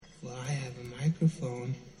Well, I have a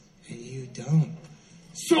microphone, and you don't.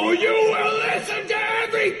 So you will listen to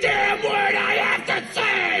every damn word I have to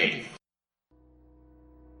say!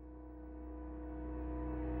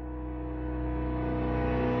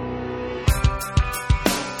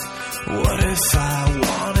 What if I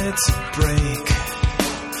wanted to break?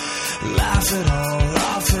 Laugh it all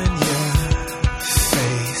off in your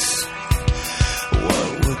face.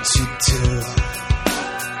 What would you do?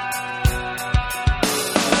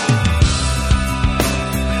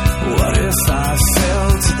 What if I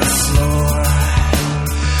fell to the floor?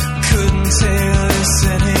 Couldn't take this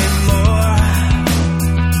anymore.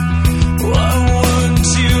 What would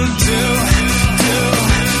you do?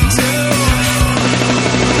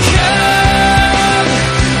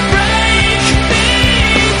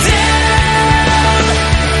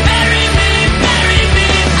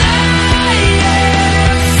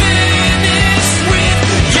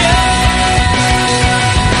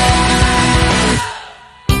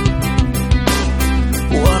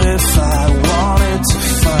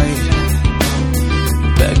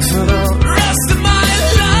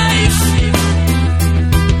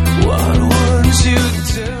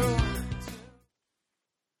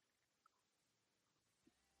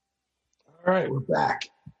 All right, we're back.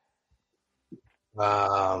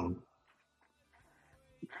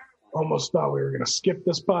 Almost thought we were going to skip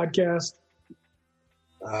this podcast.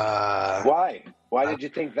 Why? Why did you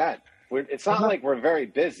think that? It's not like we're very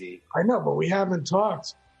busy. I know, but we haven't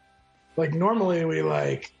talked. Like, normally we,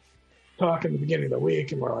 talk in the beginning of the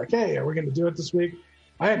week, and we're like, hey, are we going to do it this week?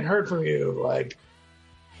 I hadn't heard from you,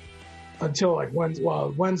 until,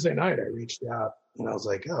 Wednesday night I reached out, and I was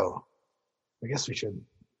like, oh, I guess we should.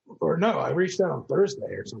 Or no, I reached out on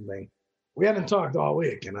Thursday or something. We hadn't talked all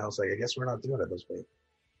week, and I was like, I guess we're not doing it this week.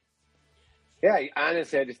 Yeah,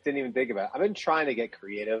 honestly, I just didn't even think about it. I've been trying to get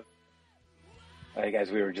creative,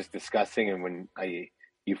 as we were just discussing, and when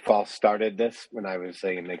you false started this, when I was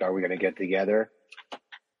saying, are we going to get together?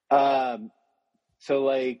 I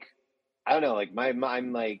don't know,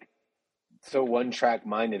 I'm so one-track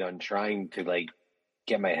minded on trying to,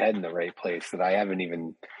 get my head in the right place that I haven't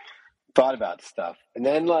even thought about stuff. And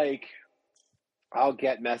then I'll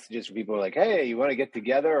get messages from people like, hey, you want to get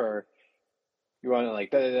together, or you want to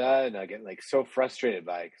da-da-da, and I get so frustrated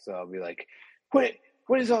by it. So I'll be like, what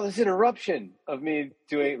is all this interruption of me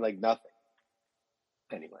doing nothing?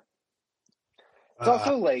 Anyway, it's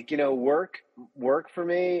also work for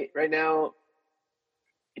me right now.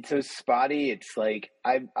 It's so spotty. It's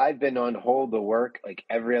I've been on hold to work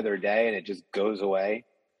every other day, and it just goes away.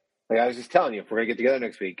 I was just telling you, if we're gonna get together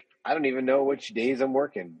next week, I don't even know which days I'm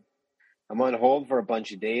working. I'm on hold for a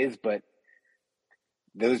bunch of days, but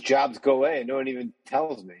those jobs go away and no one even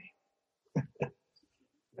tells me.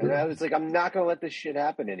 And I was like, I'm not going to let this shit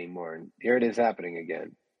happen anymore. And here it is happening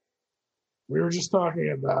again. We were just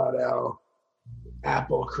talking about how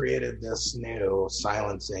Apple created this new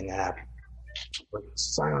silencing app,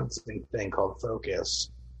 silencing thing called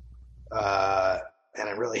Focus. And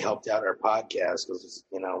it really helped out our podcast because,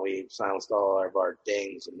 we silenced all of our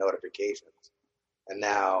dings and notifications. And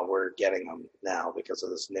now we're getting them now because of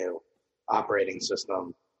this new operating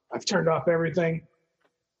system. I've turned off everything.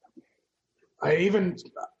 I'm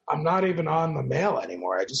not even on the mail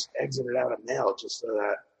anymore. I just exited out of mail just so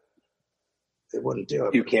that it wouldn't do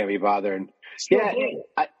it. You can't be bothering. Yeah.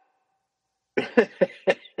 I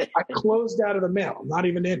closed out of the mail. I'm not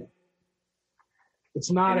even in it.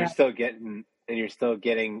 It's not. And you're still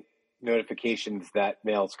getting notifications that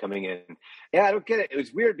mail's coming in. Yeah, I don't get it. It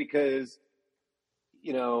was weird because,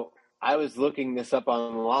 I was looking this up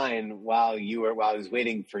online while I was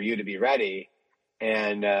waiting for you to be ready,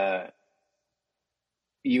 and that's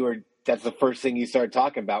the first thing you started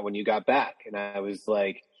talking about when you got back, and I was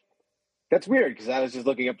like, that's weird because I was just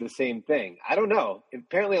looking up the same thing. I don't know.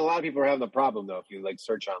 Apparently, a lot of people are having the problem though. If you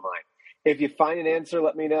search online, if you find an answer,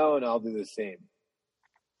 let me know, and I'll do the same.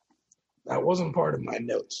 That wasn't part of my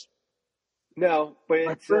notes. No, but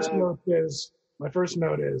my first note is,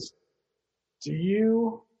 do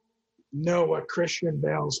you know what Christian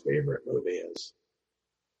Bale's favorite movie is?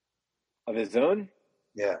 Of his own?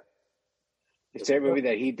 Yeah. His favorite movie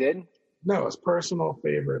that he did? No, his personal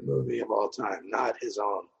favorite movie of all time, not his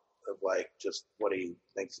own, of just what he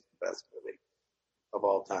thinks is the best movie of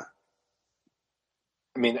all time.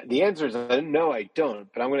 I mean, the answer is no, I don't,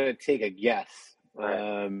 but I'm going to take a guess.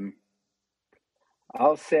 Right.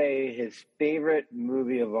 I'll say his favorite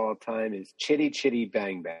movie of all time is Chitty Chitty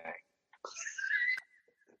Bang Bang.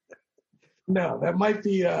 No, that might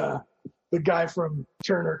be the guy from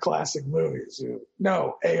Turner Classic Movies.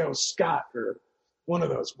 No, A.O. Scott or one of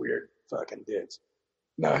those weird fucking dudes.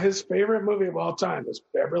 No, his favorite movie of all time is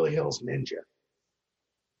Beverly Hills Ninja.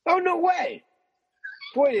 Oh, no way.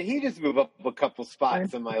 Boy, did he just move up a couple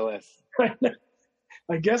spots on my list.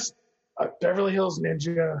 I guess Beverly Hills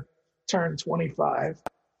Ninja turned 25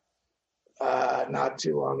 not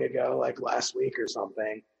too long ago, like last week or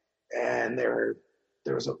something. And there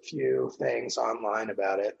was a few things online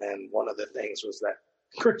about it. And one of the things was that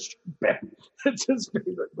Christian Bale, it's his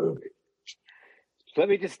favorite movie. Let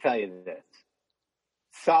me just tell you this.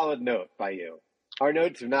 Solid note by you. Our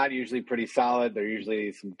notes are not usually pretty solid. They're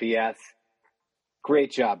usually some BS.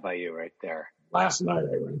 Great job by you right there. Last night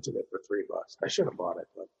I rented it for $3. I should have bought it,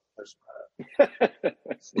 but I just bought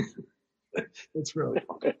it. It's really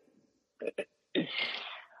fun.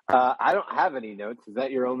 I don't have any notes. Is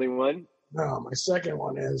that your only one? No, my second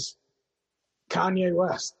one is Kanye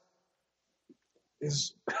West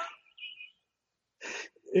is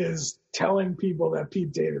telling people that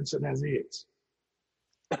Pete Davidson has AIDS.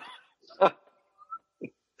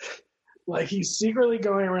 Like, he's secretly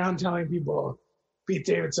going around telling people Pete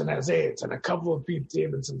Davidson has AIDS, and a couple of Pete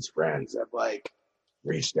Davidson's friends have, like,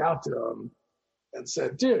 reached out to him and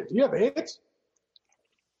said, dude, do you have AIDS?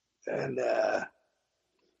 And,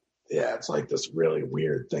 yeah, it's like this really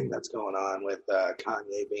weird thing that's going on with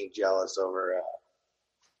Kanye being jealous over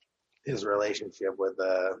his relationship with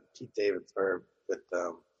Pete Davidson, or with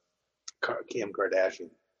Kim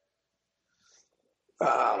Kardashian.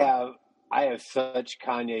 I have such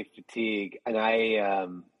Kanye fatigue, and I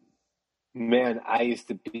used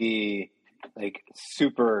to be like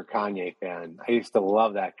super Kanye fan. I used to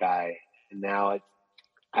love that guy, and now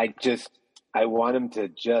I want him to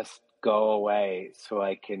just go away so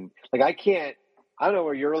I can, like, I don't know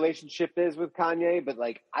where your relationship is with Kanye, but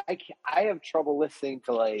like I have trouble listening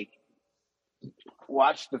to like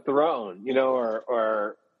Watch the Throne,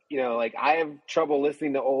 or like I have trouble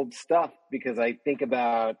listening to old stuff because I think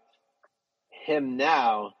about him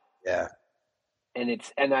now. Yeah.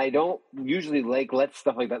 And I don't usually let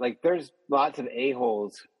stuff like that. Like, there's lots of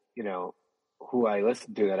a-holes, who I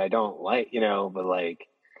listen to that I don't like, but like,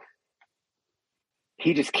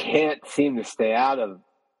 he just can't seem to stay out of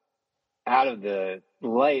the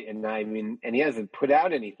light. And I mean, and he hasn't put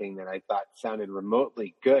out anything that I thought sounded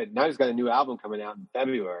remotely good. Now he's got a new album coming out in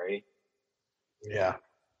February. Yeah.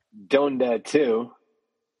 Donda 2.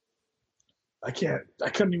 I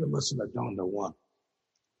couldn't even listen to Donda 1.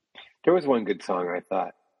 There was one good song, I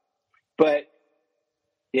thought. But,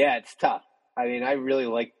 yeah, it's tough. I mean, I really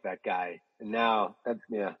liked that guy. And now,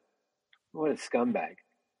 what a scumbag.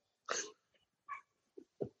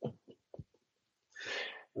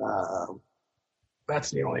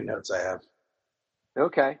 That's the only notes I have.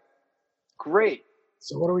 Okay. Great.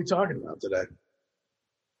 So what are we talking about today?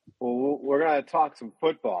 Well, we're going to talk some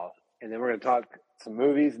football, and then we're going to talk some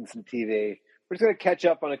movies and some TV. We're just going to catch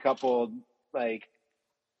up on a couple, like,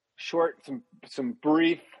 short, some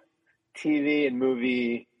brief TV and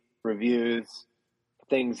movie reviews,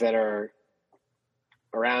 things that are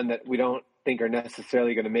around that we don't think are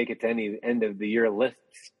necessarily going to make it to any end of the year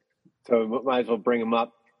lists. So we might as well bring them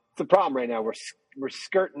up. It's the problem right now. We're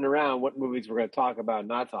skirting around what movies we're going to talk about and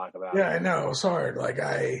not talk about. Yeah, I know. It's hard. Like,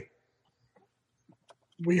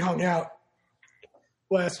 we hung out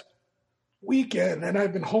last weekend, and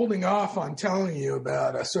I've been holding off on telling you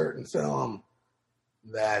about a certain film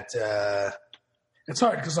that it's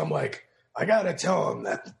hard because I'm like, I got to tell him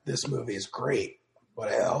that this movie is great,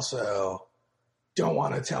 but I also don't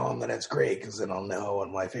want to tell him that it's great because then I'll know what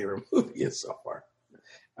my favorite movie is so far.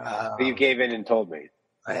 But you gave in and told me.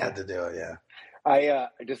 I had to do it, yeah. I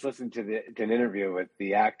just listened to an interview with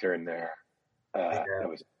the actor in there. That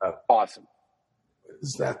was awesome.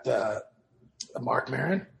 Is that the Mark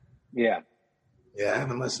Maron? Yeah. Yeah, I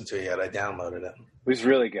haven't listened to it yet. I downloaded it. It was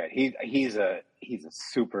really good. He's a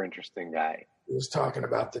super interesting guy. He was talking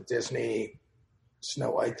about the Disney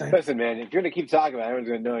Snow White thing. Listen, man, if you're going to keep talking about it, everyone's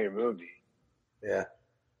going to know your movie. Yeah.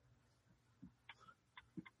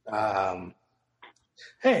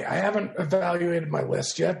 Hey, I haven't evaluated my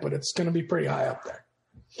list yet, but it's going to be pretty high up there.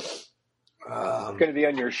 It's going to be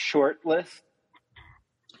on your short list?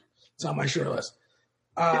 It's on my short list.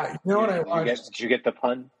 You know what I watched? Did you get the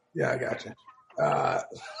pun? Yeah, I got you.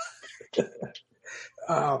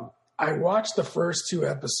 I watched the first 2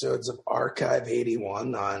 episodes of Archive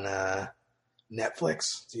 81 on Netflix.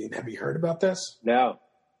 Have you heard about this? No.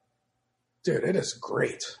 Dude, it is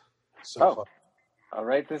great. So I'll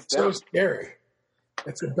write this down. So scary.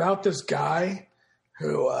 It's about this guy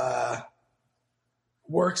who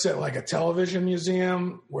works at like a television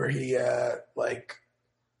museum where he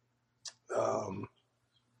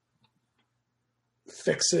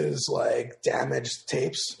fixes like damaged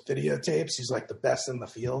tapes, videotapes. He's like the best in the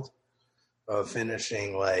field of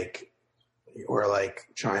finishing or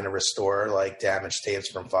trying to restore like damaged tapes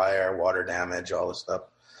from fire, water damage, all this stuff.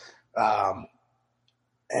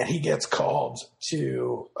 And he gets called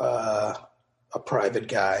to a private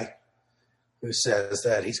guy who says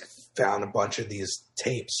that he's found a bunch of these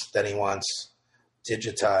tapes that he wants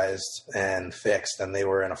digitized and fixed, and they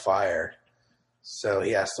were in a fire. So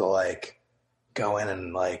he has to go in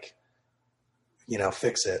and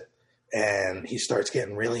fix it. And he starts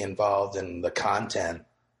getting really involved in the content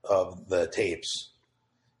of the tapes.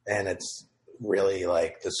 And it's really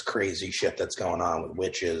this crazy shit that's going on with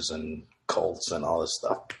witches and cults and all this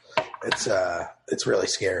stuff. It's really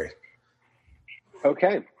scary.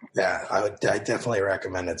 Okay. Yeah, I definitely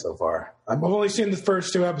recommend it so far. I've only seen the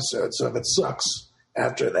first 2 episodes, so if it sucks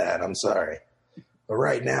after that, I'm sorry. But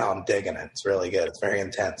right now, I'm digging it. It's really good. It's very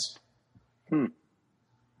intense.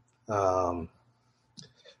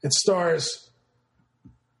 It stars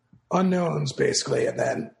unknowns, basically, and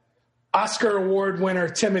then Oscar Award winner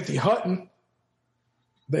Timothy Hutton.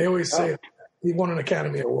 They always say he won an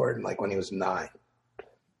Academy Award when he was 9.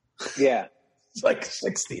 Yeah. He's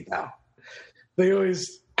 60 now. They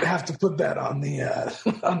always have to put that on the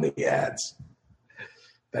ads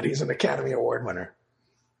that he's an Academy Award winner.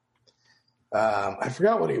 I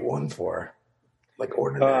forgot what he won for,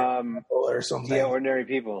 Ordinary People or something. Yeah, Ordinary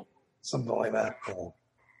People, something like that.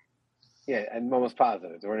 Yeah, I'm almost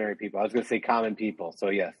positive it's Ordinary People. I was going to say Common People, so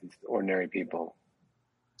yes, it's Ordinary People.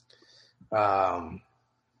 The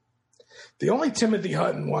only Timothy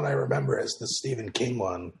Hutton one I remember is the Stephen King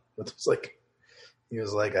one. It was he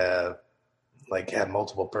was had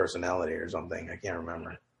multiple personality or something. I can't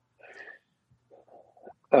remember.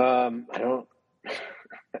 I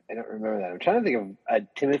don't remember that. I'm trying to think of a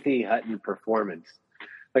Timothy Hutton performance.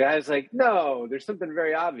 I was no, there's something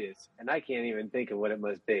very obvious, and I can't even think of what it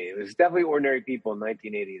must be. It was definitely Ordinary People in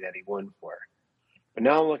 1980 that he won for. But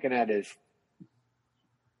now I'm looking at his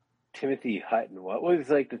Timothy Hutton. What was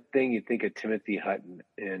the thing you'd think of Timothy Hutton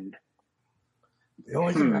in? The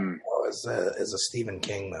only thing I know is a Stephen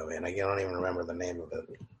King movie, and I don't even remember the name of it.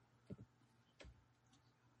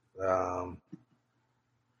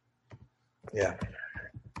 Yeah.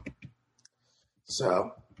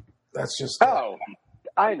 So that's just. Oh,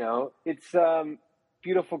 I know. It's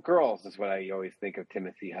Beautiful Girls is what I always think of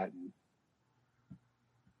Timothy Hutton.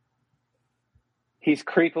 He's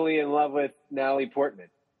creepily in love with Natalie Portman.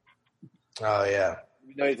 Oh, yeah.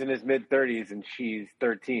 You know, he's in his mid-30s and she's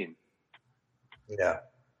 13. Yeah.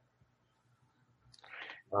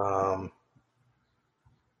 All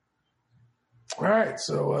right.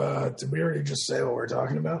 So did we already just say what we're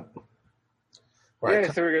talking about? Right.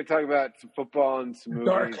 Yeah, so we're going to talk about some football and some movies.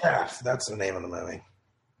 Dark Half. That's the name of the movie.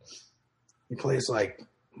 He plays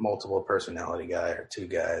multiple personality guy or 2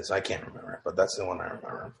 guys. I can't remember, but that's the one I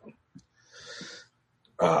remember from.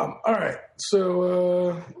 All right.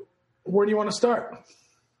 So where do you want to start?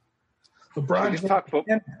 LeBron just talk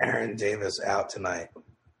football. Aaron Davis out tonight.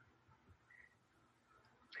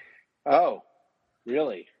 Oh,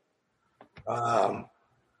 really? Did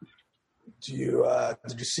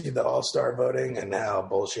you see the All-Star voting and how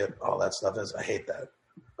bullshit all that stuff is? I hate that.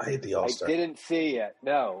 I hate the All-Star. I didn't see it.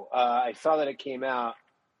 No, I saw that it came out.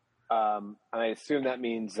 And I assume that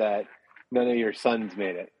means that none of your sons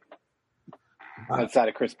made it outside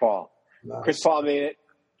of Chris Paul. Chris Paul made it.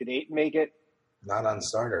 Did Ayton make it? Not on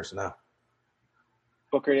starters, no.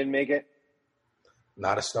 Booker didn't make it?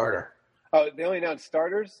 Not a starter. Oh, they only announced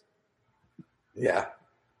starters? Yeah.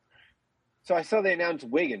 So I saw they announced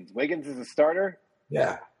Wiggins. Wiggins is a starter?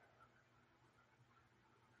 Yeah.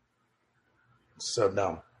 So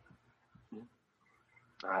dumb.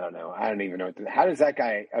 I don't know. I don't even know. How does that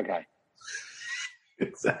guy... Okay.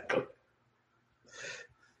 Exactly.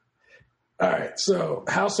 All right. So,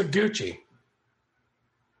 House of Gucci.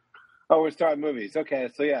 Oh, we're starting movies. Okay.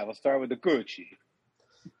 So, yeah, we'll start with the Gucci.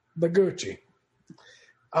 The Gucci.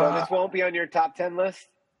 So this won't be on your top 10 list?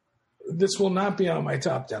 This will not be on my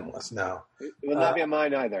top 10 list, no. It will not be on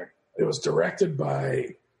mine either. It was directed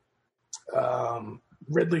by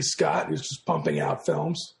Ridley Scott, who's just pumping out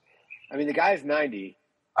films. I mean, the guy's 90.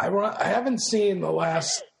 I haven't seen The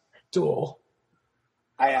Last Duel.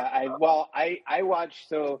 I watched,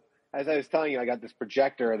 so as I was telling you, I got this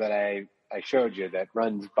projector that I showed you that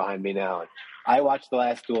runs behind me now. I watched The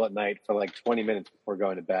Last Duel at night for 20 minutes before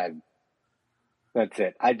going to bed. That's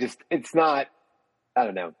it. I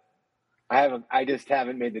don't know. I just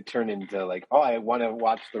haven't made the turn into I want to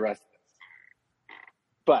watch the rest of this.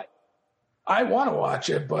 But I want to watch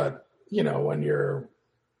it, but when you're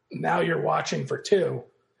watching for 2,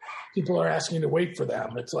 people are asking to wait for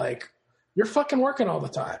them. It's like, you're fucking working all the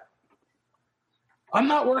time. I'm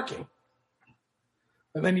not working.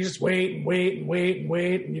 And then you just wait and wait and wait and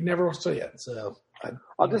wait, and you never see it. So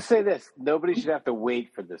I'll just say this. Nobody should have to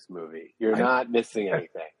wait for this movie. You're not missing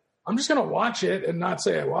anything. I'm just going to watch it and not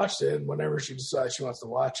say I watched it. And whenever she decides she wants to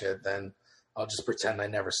watch it, then I'll just pretend I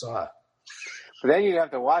never saw it. But then you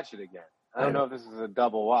have to watch it again. I don't know if this is a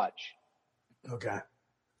double watch. Okay.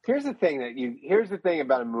 Here's the thing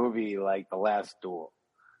about a movie like The Last Duel.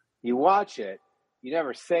 You watch it, you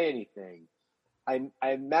never say anything. I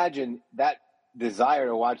imagine that desire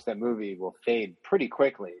to watch that movie will fade pretty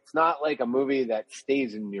quickly. It's not like a movie that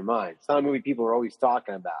stays in your mind. It's not a movie people are always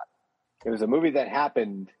talking about. It was a movie that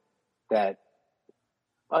happened that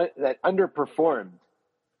underperformed,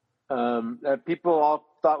 that people all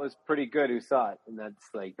thought was pretty good who saw it, and that's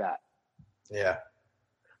like that. Yeah.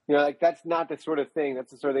 You know, like that's not the sort of thing.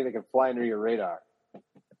 That's the sort of thing that can fly under your radar.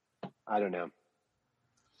 I don't know.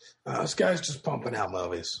 This guy's just pumping out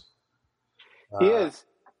movies. He is.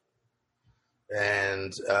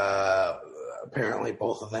 And apparently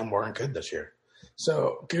both of them weren't good this year.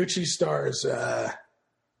 So Gucci stars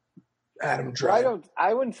Adam Driver.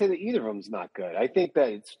 I wouldn't say that either of them's not good. I think that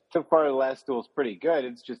it's so far The Last Duel is pretty good.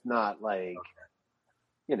 It's just not like,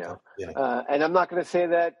 you know. Yeah. And I'm not going to say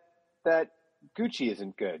that Gucci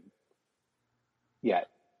isn't good yet.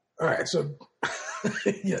 All right, so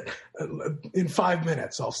yeah, in 5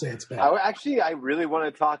 minutes I'll say it's bad. I really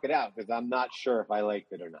want to talk it out because I'm not sure if I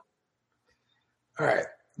liked it or not. All right,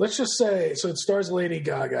 let's just say, so it stars Lady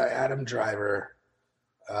Gaga, Adam Driver,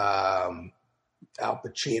 Al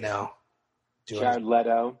Pacino. Jared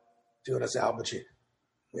Leto. Doing us Al Pacino.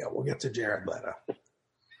 Yeah, we'll get to Jared Leto.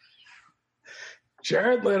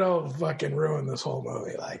 Jared Leto fucking ruined this whole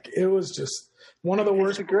movie. Like, it was just one of the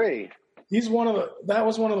worst. I disagree. That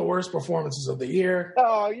was one of the worst performances of the year.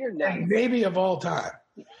 Oh, you're nuts. And maybe of all time.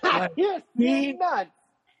 Like, yes, you're nuts.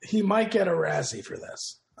 He might get a Razzie for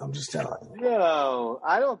this. I'm just telling you. No,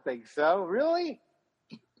 I don't think so. Really?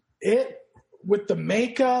 With the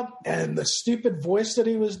makeup and the stupid voice that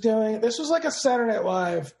he was doing, this was like a Saturday Night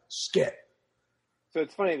Live skit. So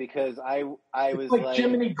it's funny because I was like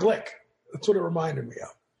Jiminy Glick. That's what it reminded me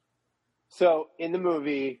of. So in the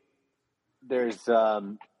movie, there's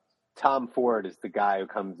Tom Ford is the guy who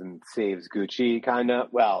comes and saves Gucci, kind of.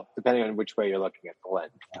 Well, depending on which way you're looking at the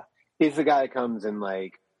lens. He's the guy that comes and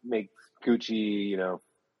like makes Gucci, you know,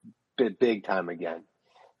 big time again,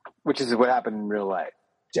 which is what happened in real life.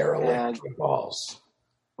 Derelict my balls.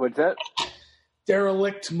 What's that?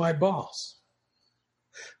 Derelict my balls.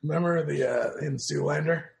 Remember the in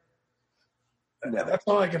Zoolander? No. That's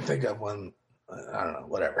all I can think of when, I don't know,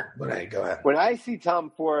 whatever. But hey, go ahead. When I see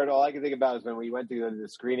Tom Ford, all I can think about is when we went to the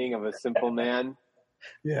screening of A Simple Man.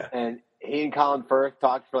 Yeah. And he and Colin Firth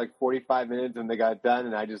talked for like 45 minutes and they got done.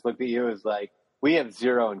 And I just looked at you as like, we have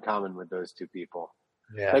zero in common with those two people.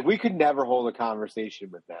 Yeah. Like we could never hold a conversation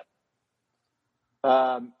with them.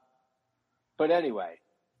 But anyway,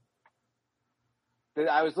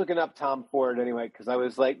 I was looking up Tom Ford anyway, because I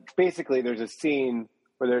was like, basically there's a scene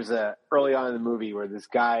where there's early on in the movie where this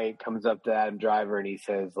guy comes up to Adam Driver and he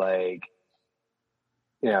says like,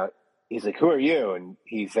 you know, he's like, who are you? And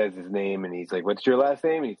he says his name and he's like, what's your last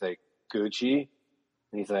name? And he's like, Gucci.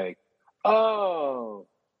 And he's like, oh.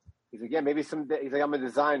 He's like, yeah, maybe someday. He's like, I'm a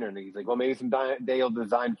designer. And he's like, well, maybe someday you'll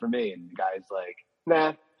design for me. And the guy's like,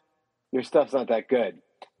 nah, your stuff's not that good.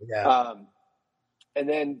 Yeah. And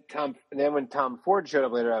then when Tom Ford showed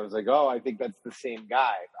up later, I was like, oh, I think that's the same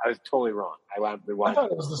guy. I was totally wrong. I thought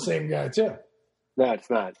it was the same guy too. No, it's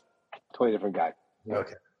not. Totally different guy.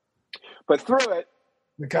 Okay. But through it,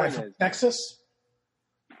 the guy from Texas.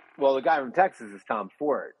 Well, the guy from Texas is Tom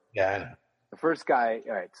Ford. Yeah, I know. The first guy.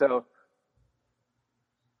 All right. So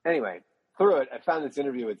anyway, through it, I found this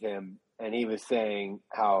interview with him, and he was saying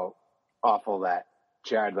how awful that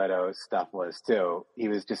Jared Leto stuff was too. He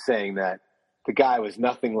was just saying that the guy was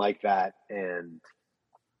nothing like that, and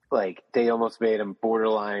like they almost made him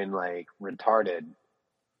borderline like retarded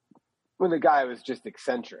when the guy was just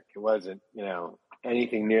eccentric. It wasn't, you know,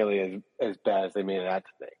 anything nearly as bad as they made it out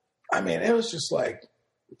to be. I mean, it was just like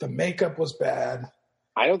the makeup was bad.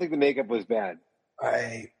 I don't think the makeup was bad.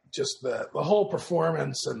 Just the whole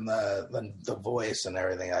performance and the voice and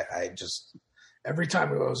everything. I just every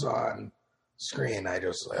time it was on screen, I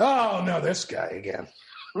just like, oh no, this guy again.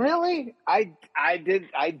 Really? I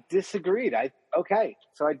disagreed. I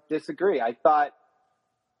disagree. I thought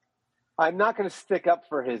I'm not going to stick up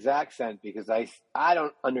for his accent because I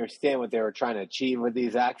don't understand what they were trying to achieve with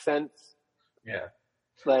these accents. Yeah.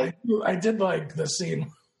 Like I did like the scene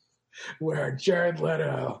where Jared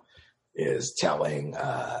Leto is telling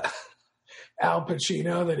Al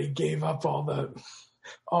Pacino that he gave up all the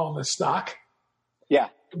stock. Yeah.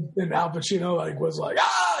 And Al Pacino was like,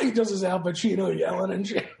 he does his Al Pacino yelling and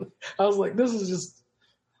shit. I was like, this is just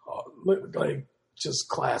just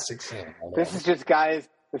classic cinema. This is just guys.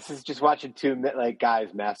 This is just watching two guys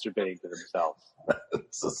masturbating to themselves.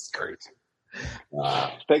 This is crazy.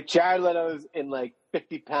 Jared Leto's in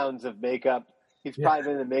 50 pounds of makeup. He's probably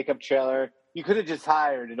been in the makeup trailer. You could have just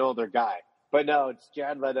hired an older guy, but no, it's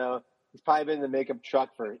Jared Leto. He's probably been in the makeup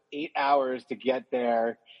truck for 8 hours to get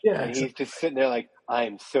there. Yeah, and he's just sitting there I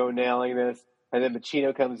am so nailing this. And then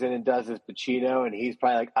Pacino comes in and does his Pacino, and he's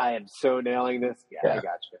probably I am so nailing this. Yeah. I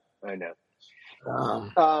got you. I know.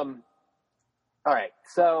 All right.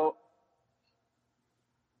 So,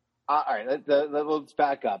 all right. Let's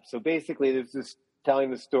back up. So basically, this is telling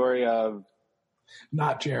the story of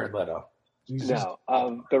not Jared Leto. No,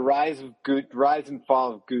 the rise and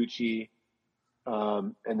fall of Gucci,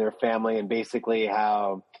 and their family, and basically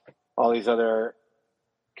how all these other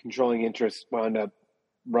controlling interests wound up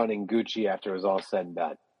running Gucci after it was all said and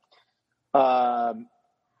done.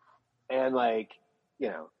 And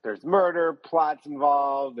there's murder plots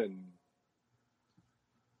involved, and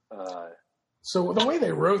so the way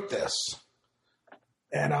they wrote this,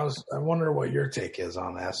 and I wonder what your take is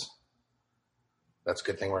on this. That's a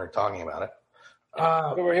good thing we're talking about it.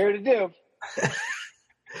 What we're here to do.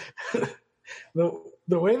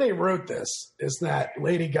 The way they wrote this is that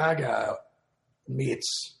Lady Gaga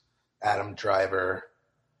meets Adam Driver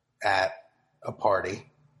at a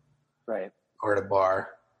party, right, or at a bar,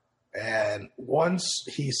 and once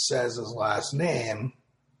he says his last name,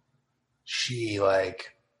 she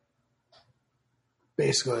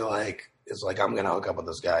basically is I'm gonna hook up with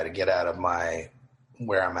this guy to get out of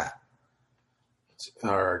where I'm at,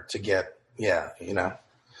 or to get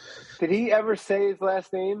Did he ever say his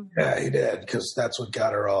last name? Yeah, he did, because that's what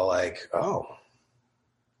got her all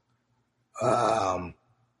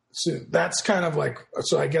so that's kind of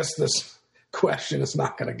so I guess this question is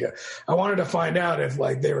not going to go. I wanted to find out if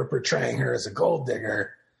they were portraying her as a gold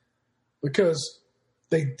digger, because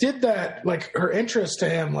they did that, her interest to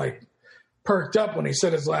him perked up when he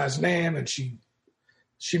said his last name, and she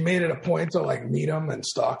made it a point to meet him and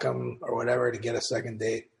stalk him or whatever to get a second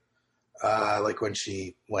date. When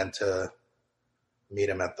she went to meet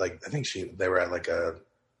him at I think they were at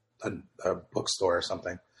a bookstore or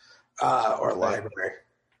something, or a library.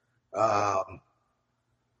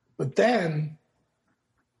 But then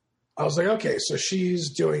I was like, okay, so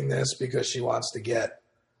she's doing this because she wants to get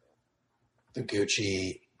the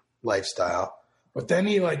Gucci lifestyle. But then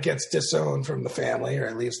he gets disowned from the family, or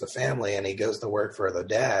at least the family, and he goes to work for the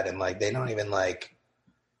dad, and they don't even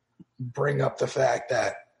bring up the fact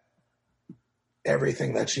that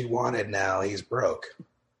everything that she wanted now, he's broke.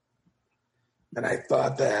 And I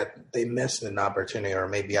thought that they missed an opportunity, or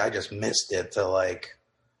maybe I just missed it, to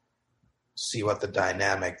see what the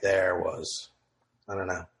dynamic there was. I don't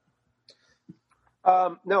know.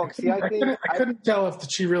 No, see, I couldn't tell if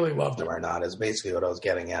she really loved him or not, is basically what I was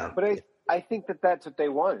getting at. But I think that's what they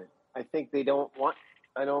wanted. I think they don't want,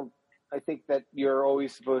 I think that you're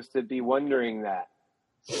always supposed to be wondering that.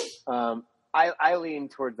 I lean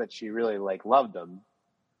towards that she really loved him,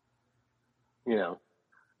 and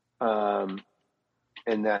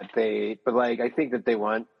that I think that they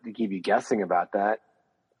want to keep you guessing about that.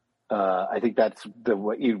 I think that's the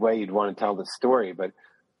way you'd want to tell the story. But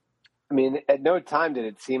I mean, at no time did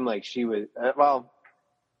it seem like she was,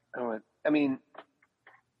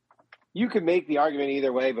 you could make the argument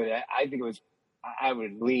either way, but I think I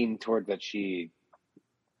would lean towards that she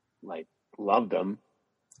loved him.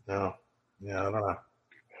 No. Yeah, I don't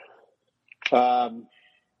know.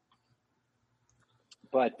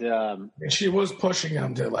 But she was pushing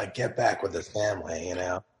him to get back with his family,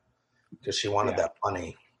 because she wanted that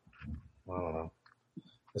money. I don't know.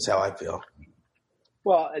 That's how I feel.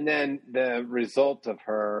 Well, and then the result of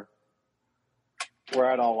her,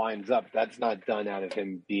 where it all winds up, that's not done out of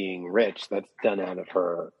him being rich. That's done out of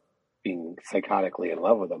her being psychotically in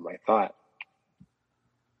love with him, I thought.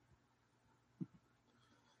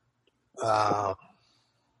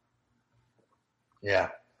 Yeah.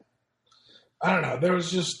 I don't know. There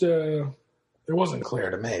was just, it wasn't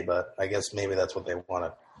clear to me, but I guess maybe that's what they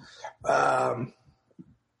wanted.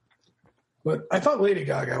 But I thought Lady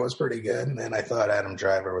Gaga was pretty good, and I thought Adam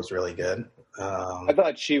Driver was really good. I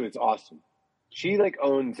thought she was awesome. She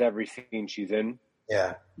owns every scene she's in.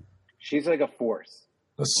 Yeah. She's a force.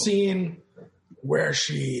 The scene where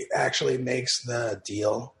she actually makes the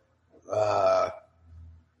deal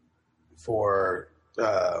for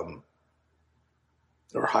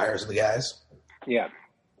or hires the guys. Yeah.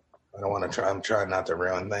 I don't want to try. I'm trying not to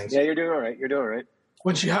ruin things. Yeah, you're doing all right. You're doing all right.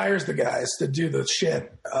 When she hires the guys to do the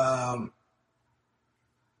shit,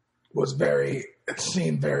 it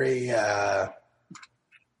seemed very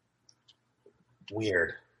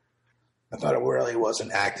weird. I thought it really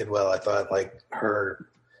wasn't acted well. I thought like her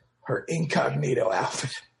incognito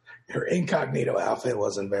outfit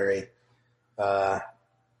wasn't very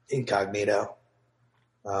incognito.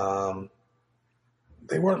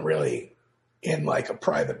 They weren't really in like a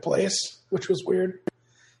private place, which was weird.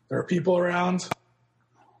 There were people around.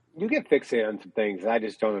 You get fixated on some things I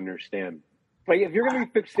just don't understand. Like if you're going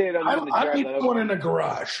to be fixated on the I'd be Jared Leto, going in a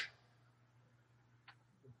garage.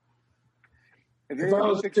 if you're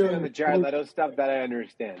going to be fixated on the Jared Leto stuff, that I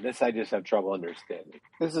understand. This I just have trouble understanding.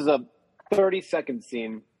 This is a 30-second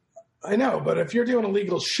scene. I know, but if you're doing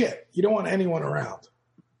illegal shit, you don't want anyone around.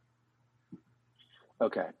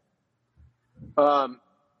 Okay. Let's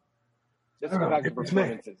go back to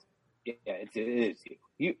performances. Yeah, it is you.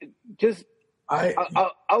 You just.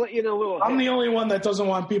 I'll let you know a little. I'm the only one that doesn't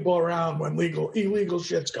want people around when illegal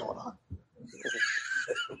shit's going on.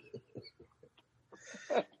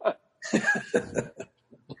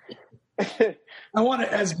 I want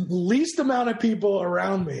as least amount of people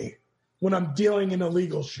around me when I'm dealing in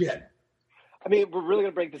illegal shit. I mean, we're really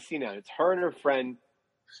gonna break the scene out. It's her and her friend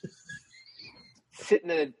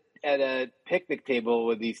sitting at a picnic table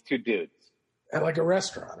with these two dudes at like a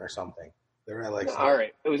restaurant or something. They're at like all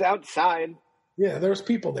right. It was outside. Yeah, there's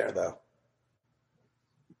people there though.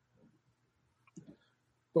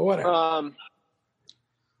 But whatever.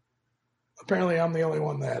 Apparently, I'm the only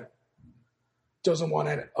one that doesn't want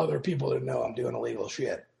other people to know I'm doing illegal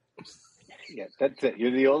shit. Yeah, that's it.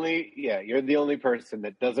 You're the only person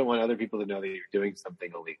that doesn't want other people to know that you're doing something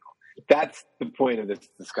illegal. That's the point of this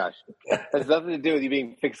discussion. It has nothing to do with you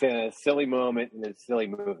being fixated on a silly moment in a silly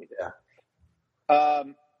movie. Yeah.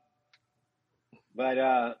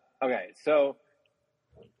 Okay, so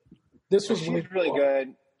this was really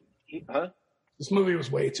good. This movie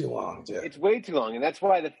was way too long, too. It's way too long, and that's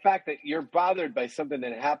why the fact that you're bothered by something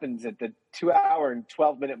that happens at the 2-hour and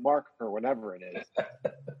 12-minute mark or whatever it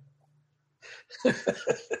is.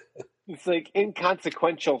 It's like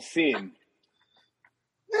inconsequential scene.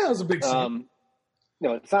 Yeah, it was a big scene.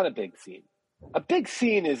 No, it's not a big scene. A big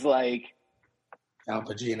scene is like Al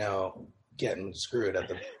Pacino getting screwed at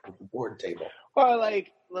the board table. Or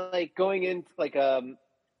like going into like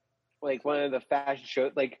one of the fashion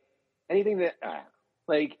shows, like anything that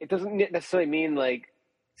like it doesn't necessarily mean like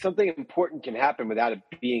something important can happen without it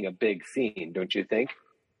being a big scene, don't you think?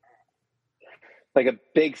 Like a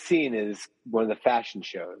big scene is one of the fashion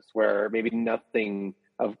shows where maybe nothing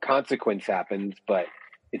of consequence happens, but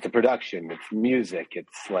it's a production, it's music,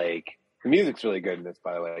 it's like the music's really good in this,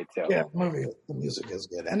 by the way, too. Yeah, the music is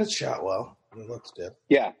good, and it's shot well. It looks good.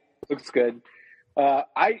 Yeah, looks good.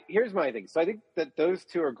 Here's my thing. So I think that those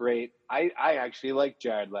two are great. I actually like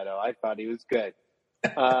Jared Leto. I thought he was good.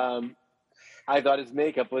 I thought his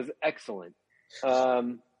makeup was excellent.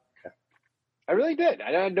 I really did.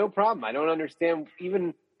 I had no problem. I don't understand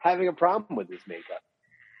even having a problem with his makeup.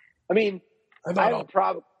 I mean, I have a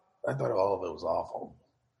problem. I thought all of it was awful.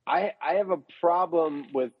 I have a problem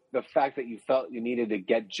with the fact that you felt you needed to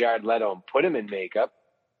get Jared Leto and put him in makeup,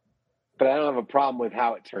 but I don't have a problem with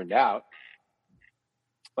how it turned out.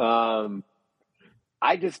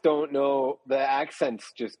 I just don't know. The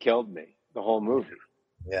accents just killed me the whole movie.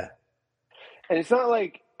 Yeah. And it's not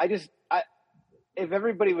like if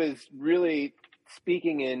everybody was really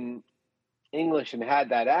speaking in English and had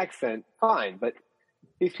that accent, fine. But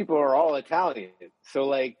these people are all Italian. So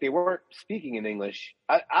like they weren't speaking in English.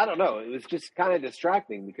 I don't know. It was just kind of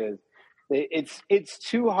distracting because it's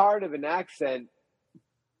too hard of an accent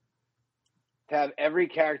to have every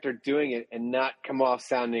character doing it and not come off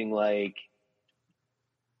sounding like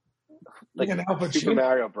Super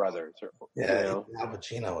Mario Brothers. Al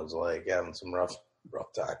Pacino was like having some rough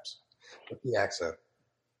times with the accent.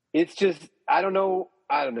 It's just I don't know.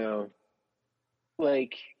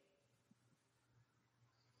 Like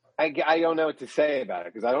I don't know what to say about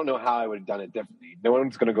it because I don't know how I would have done it differently. No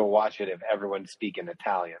one's going to go watch it if everyone's speaking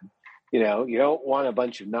Italian. You know, you don't want a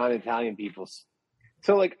bunch of non-Italian people.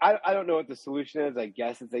 So, like, I don't know what the solution is. I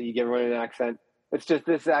guess it's that you give everyone an accent. It's just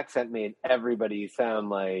this accent made everybody sound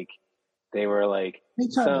like they were like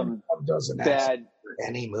some bad. For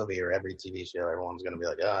any movie or every TV show, everyone's going to be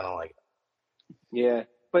like, oh, I don't like it. Yeah,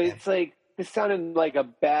 but it's like this sounded like a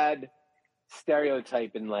bad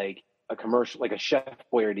stereotype in like a commercial, like a Chef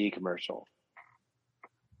Boyardee commercial.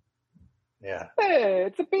 Yeah. Hey,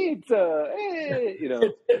 it's a pizza. Hey, you know.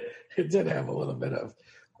 It did have a little bit of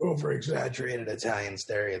over-exaggerated Italian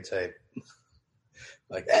stereotype.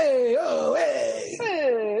 Like, hey, oh,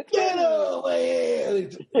 hey, get away.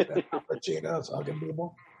 Pacino talking to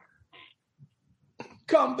people.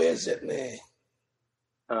 Come visit me.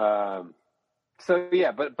 So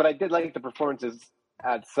yeah, but I did like the performances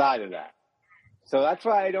outside of that. So that's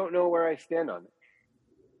why I don't know where I stand on it.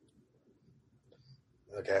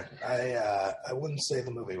 Okay, I wouldn't say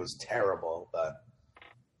the movie was terrible, but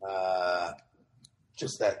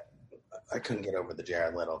just that I couldn't get over the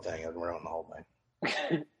Jared Leto thing and ruined the whole thing.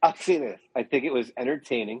 I'll see this. I think it was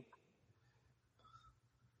entertaining.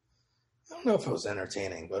 I don't know if it was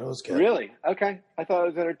entertaining, but it was good. Really? Okay. I thought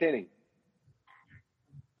it was entertaining.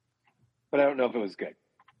 But I don't know if it was good.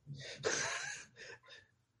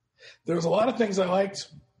 There was a lot of things I liked.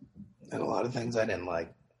 And a lot of things I didn't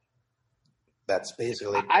like. That's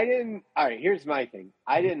basically... I didn't... All right, here's my thing.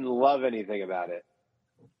 I didn't love anything about it,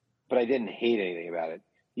 but I didn't hate anything about it.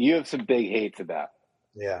 You have some big hates about.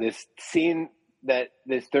 Yeah. This scene,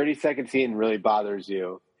 this 30-second scene really bothers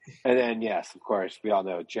you. And then, yes, of course, we all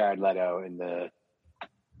know Jared Leto in the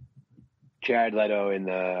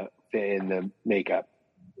makeup.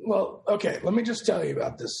 Well, okay, let me just tell you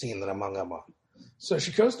about this scene that I'm hung up on. So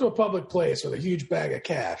she goes to a public place with a huge bag of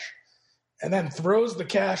cash and then throws the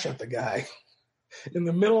cash at the guy in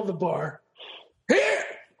the middle of the bar. Here!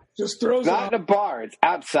 Just throws it. Not in a bar. It's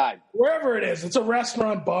outside. Wherever it is. It's a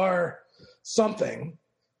restaurant, bar, something.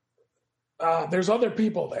 There's other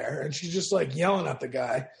people there, and she's just like yelling at the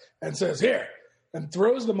guy and says, here, and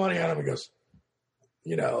throws the money at him and goes,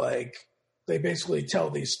 like they basically tell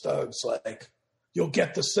these thugs, like, you'll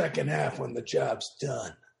get the second half when the job's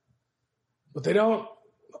done. But they don't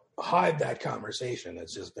hide that conversation.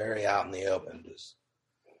 It's just very out in the open. Just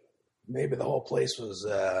maybe the whole place was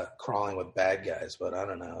crawling with bad guys, but I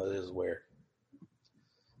don't know. It is weird.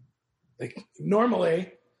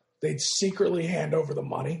 Normally, they'd secretly hand over the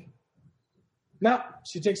money. No,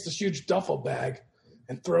 she takes this huge duffel bag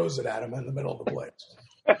and throws it at him in the middle of the place.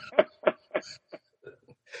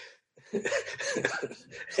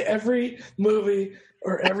 Every movie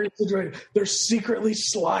or every situation, they're secretly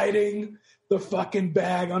sliding the fucking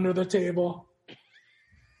bag under the table.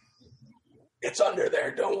 It's under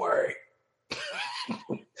there, don't worry.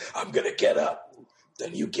 I'm going to get up.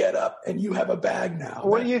 Then you get up and you have a bag now.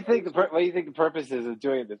 What do you think the purpose is of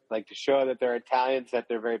doing this? Like to show that they're Italians, that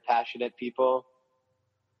they're very passionate people?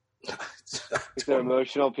 They're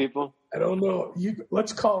emotional people? I don't know.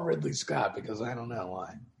 Let's call Ridley Scott because I don't know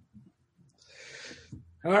why.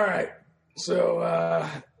 All right. So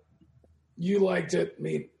you liked it,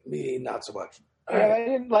 me not so much. Yeah, right.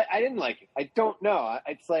 I didn't like it. I don't know.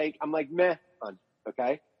 It's like I'm like meh on it,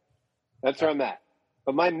 okay? That's where I'm at.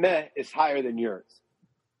 But my meh is higher than yours.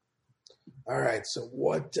 All right. So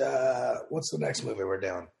what's the next movie we're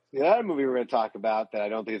doing? The other movie we're going to talk about that I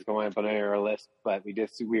don't think is going up on our list, but we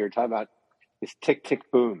were talking about is Tick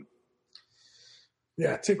Tick Boom.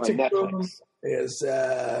 Yeah, Tick Tick Boom is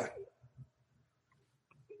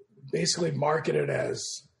basically marketed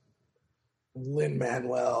as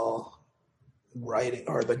Lin-Manuel writing,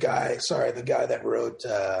 or the guy that wrote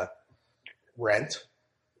Rent,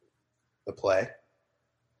 the play.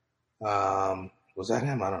 Was that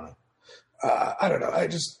him? I don't know. I don't know.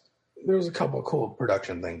 There was a couple of cool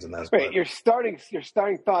production things in that. Wait, your starting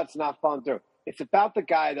thoughts not falling through. It's about the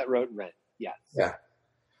guy that wrote Rent. Yes. Yeah.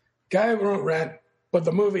 Guy who wrote Rent, but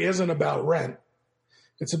the movie isn't about Rent.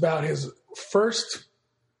 It's about his first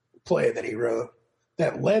play that he wrote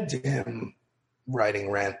that led to him writing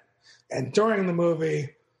Rent. And during the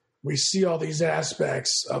movie, we see all these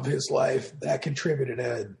aspects of his life that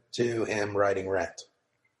contributed to him writing Rent.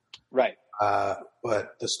 Right.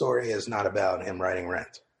 But the story is not about him writing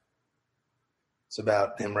Rent. It's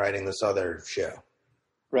about him writing this other show.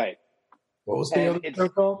 Right. What was the other show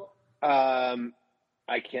called?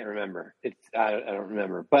 I can't remember. I don't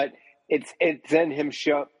remember. But it's then him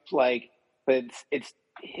show like, but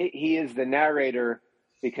he is the narrator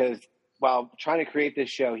because while trying to create this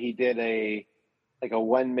show, he did a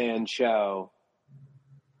one-man show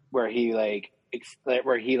where he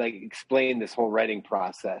explained this whole writing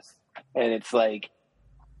process, and it's like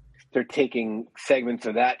they're taking segments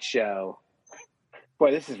of that show. Boy,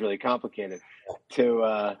 this is really complicated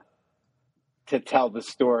to tell the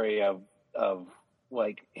story of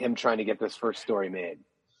like him trying to get this first story made.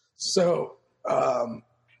 So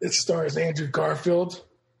it stars Andrew Garfield.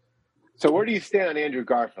 So where do you stand on Andrew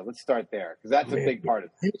Garfield? Let's start there because that's a big part of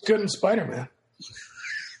it. He was good in Spider-Man.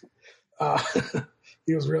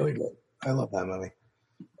 He was really good. I love that movie.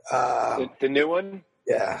 The new one?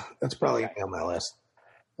 Yeah, that's probably on my list.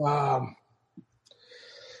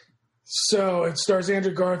 So it stars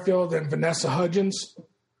Andrew Garfield and Vanessa Hudgens.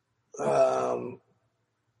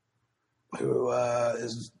 who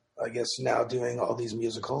is, I guess, now doing all these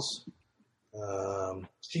musicals.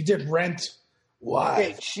 She did Rent live.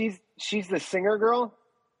 Wait, she's the singer girl?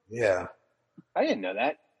 Yeah. I didn't know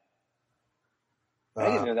that. I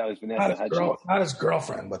didn't know that was Vanessa Hudgens. Not his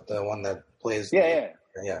girlfriend, but the one that plays. Yeah.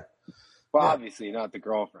 Well, yeah. obviously not the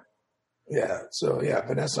girlfriend. Yeah. So yeah,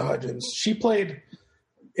 Vanessa Hudgens. She played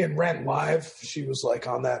in Rent Live. She was like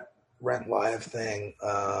on that Rent Live thing.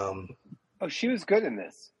 Oh, she was good in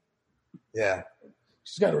this. Yeah.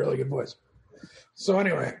 She's got a really good voice. So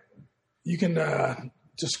anyway, you can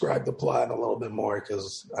describe the plot a little bit more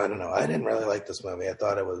because I don't know. I didn't really like this movie. I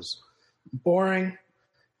thought it was boring.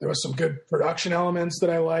 There was some good production elements that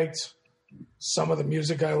I liked. Some of the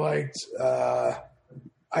music I liked.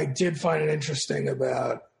 I did find it interesting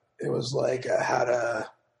about it was like how to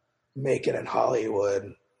make it in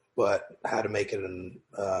Hollywood, but how to make it in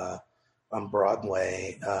on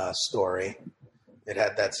Broadway story. It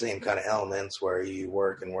had that same kind of elements where you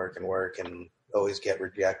work and work and work and always get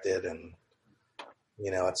rejected. And,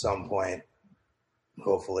 you know, at some point,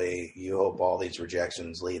 hopefully you hope all these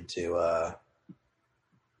rejections lead to...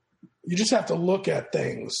 You just have to look at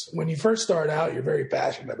things. When you first start out, you're very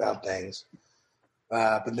passionate about things.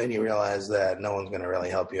 But then you realize that no one's going to really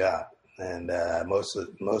help you out. And most of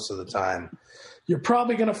the time, you're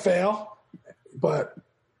probably going to fail, but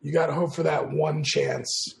you got to hope for that one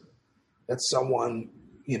chance that someone,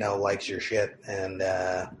 you know, likes your shit and,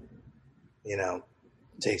 you know,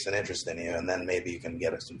 takes an interest in you, and then maybe you can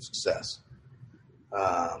get some success.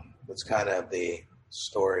 That's kind of the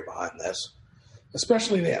story behind this,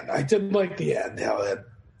 especially the end. I did like the end, how it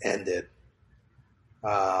ended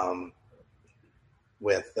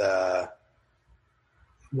with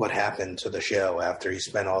what happened to the show after he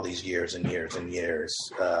spent all these years and years and years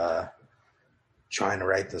trying to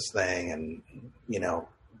write this thing and, you know,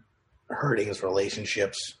 hurting his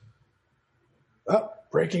relationships. Oh,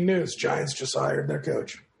 breaking news. Giants just hired their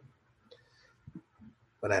coach.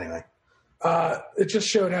 But anyway, it just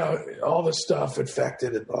showed how all this stuff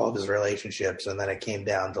affected all of his relationships, and then it came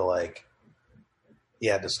down to, like, he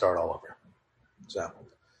had to start all over. So,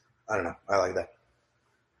 I don't know. I like that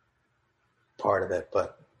part of it,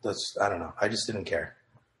 but that's, I don't know. I just didn't care.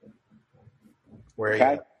 Where are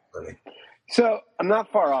you living? So, I'm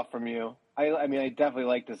not far off from you. I mean, I definitely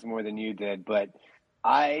like this more than you did, but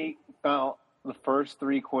I felt the first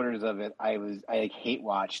 3/4 of it, I hate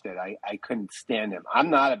watched it. I couldn't stand him. I'm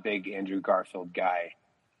not a big Andrew Garfield guy.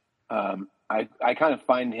 I kind of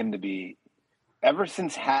find him to be, ever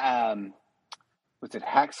since was it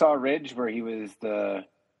Hacksaw Ridge where he was no,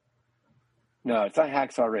 it's not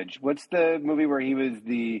Hacksaw Ridge. What's the movie where he was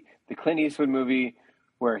the Clint Eastwood movie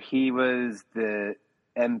where he was the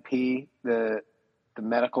MP, the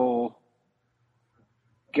medical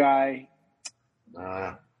guy?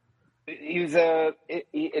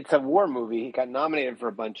 It's a war movie. He got nominated for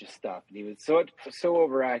a bunch of stuff, and he was so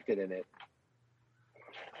overacted in it.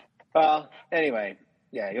 Well, anyway,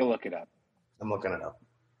 yeah, you'll look it up. I'm looking it up.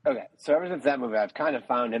 Okay, so ever since that movie, I've kind of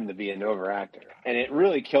found him to be an overactor, and it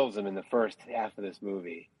really kills him in the first half of this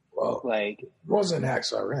movie. Well, like, it wasn't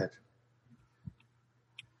Hacksaw Ridge.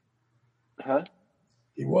 Huh?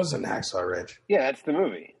 He was in Hacksaw Ridge. Yeah, that's the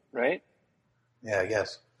movie, right? Yeah, I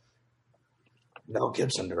guess. Mel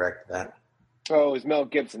Gibson directed that. Oh, it was Mel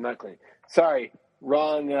Gibson, not Clint. Sorry,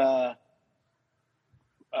 wrong.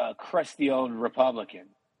 Crusty old Republican.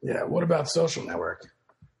 Yeah. What about Social Network?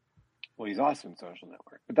 Well, he's awesome in Social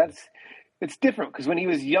Network, but it's different because when he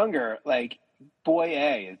was younger, like Boy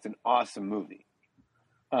A, it's an awesome movie.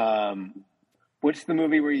 What's the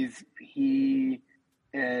movie where he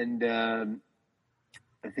and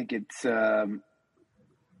I think it's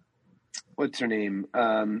what's her name?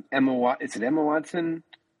 Is it Emma Watson?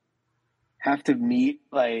 Have to meet,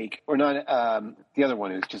 like, or not? The other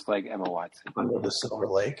one is just like Emma Watson. Under the Silver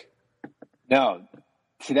Lake. No,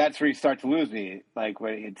 see, that's where you start to lose me. Like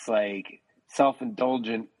when it's like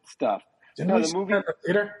self-indulgent stuff. Didn't we see that in the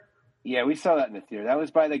theater? Yeah, we saw that in the theater. That was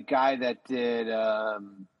by the guy that did.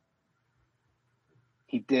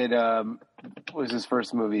 He did. What was his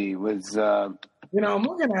first movie? Was I'm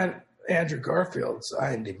looking at Andrew Garfield's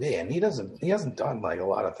IMDb, and he hasn't done like a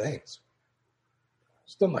lot of things.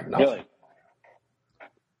 He's done like nothing. Really?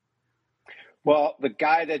 Well, the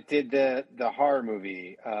guy that did the horror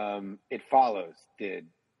movie, It Follows, did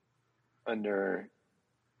Under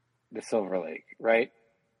the Silver Lake, right?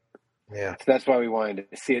 Yeah. So that's why we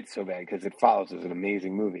wanted to see it so bad, because It Follows is an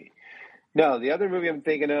amazing movie. No, the other movie I'm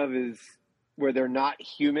thinking of is where they're not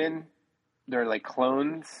human. They're like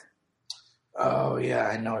clones. Oh, yeah,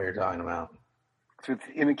 I know what you're talking about. It's with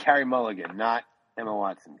him and Carey Mulligan, not Emma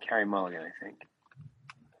Watson, Carey Mulligan, I think.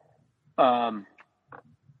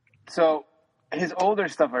 So his older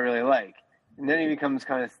stuff I really like, and then he becomes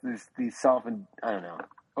kind of these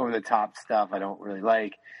over the top stuff I don't really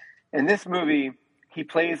like. In this movie, he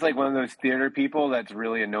plays like one of those theater people that's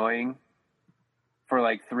really annoying for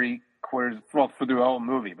like 3 quarters, well, for the whole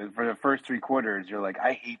movie, but for the first 3 quarters, you're like,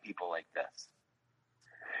 I hate people like this.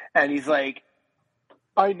 And he's like,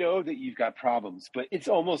 I know that you've got problems, but it's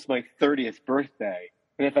almost my 30th birthday.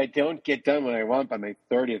 And if I don't get done what I want by my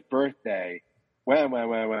 30th birthday, when?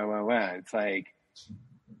 It's like,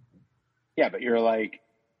 yeah, but you're like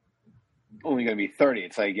only going to be 30.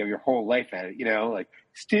 It's like you have your whole life at it, like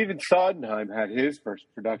Steven Sondheim had his first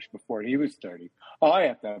production before he was 30. I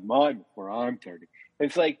have to have mine before I'm 30.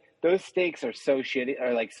 It's like those stakes are so shitty,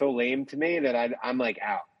 are like so lame to me that I'm like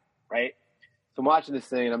out, right? So I'm watching this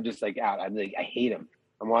thing and I'm just like out. I'm like, I hate him.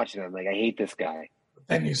 I'm watching it. I'm like, I hate this guy.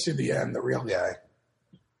 Then you see the end, the real guy.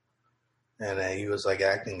 And he was like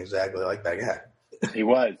acting exactly like that guy. He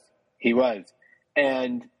was.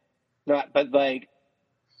 And but like,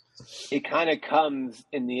 it kind of comes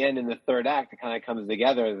in the end, in the third act, it kind of comes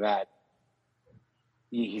together that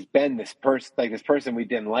he's been this person we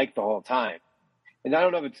didn't like the whole time. And I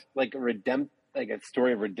don't know if it's like a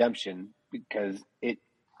story of redemption, because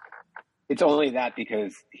it's only that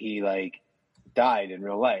because he like died in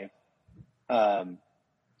real life. But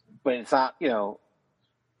it's not,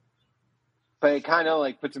 but it kind of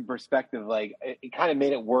like puts in perspective, like it kind of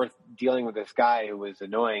made it worth dealing with this guy who was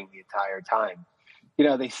annoying the entire time.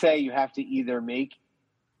 They say you have to either make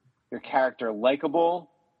your character likable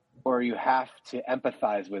or you have to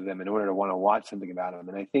empathize with them in order to want to watch something about him.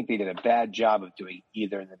 And I think they did a bad job of doing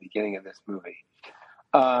either in the beginning of this movie.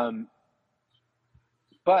 But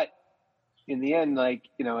in the end, like,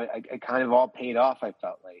 it kind of all paid off, I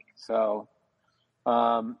felt like. So,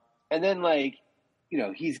 and then like,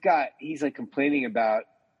 he's like complaining about,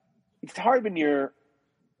 it's hard when you're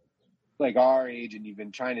like our age and you've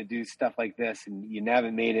been trying to do stuff like this and you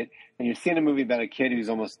haven't made it, and you're seeing a movie about a kid who's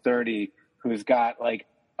almost 30 who's got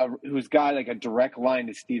a direct line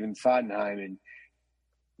to Steven Sondheim and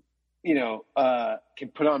can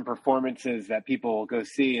put on performances that people will go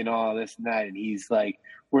see and all this and that, and he's like,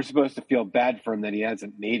 we're supposed to feel bad for him that he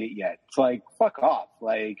hasn't made it yet. It's like, fuck off.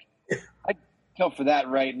 Like, I'd kill for that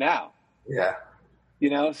right now. Yeah.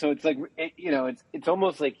 So it's like, it's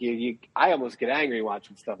almost like I almost get angry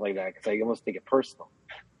watching stuff like that because I almost take it personal.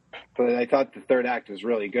 But I thought the third act was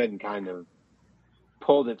really good and kind of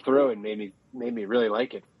pulled it through and made me really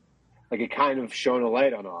like it. Like, it kind of shone a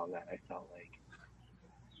light on all of that, I felt like.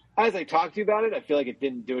 As I talked to you about it, I feel like it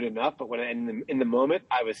didn't do it enough, but when in the moment,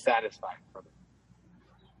 I was satisfied from it.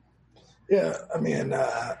 Yeah, I mean,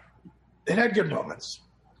 it had good moments.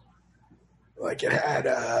 Like, it had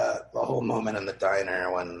the whole moment in the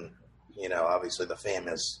diner when, obviously the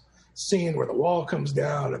famous scene where the wall comes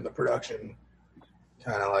down and the production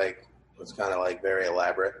was kind of like very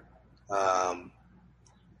elaborate. But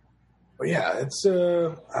yeah, it's,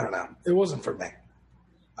 I don't know. It wasn't for me.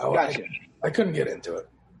 Gotcha. I couldn't get into it.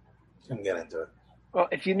 Well,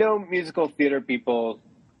 if you know musical theater people,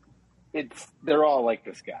 they're all like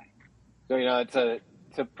this guy. So, it's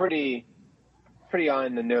a pretty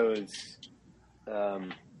on the nose.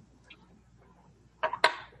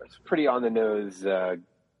 It's pretty on the nose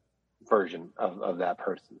version of that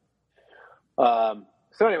person. So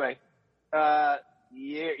anyway,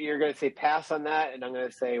 you're going to say pass on that, and I'm going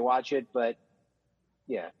to say watch it. But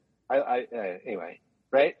yeah, I anyway,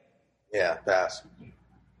 right? Yeah, pass.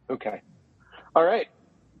 Okay. All right.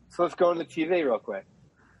 So let's go into TV real quick.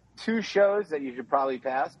 2 shows that you should probably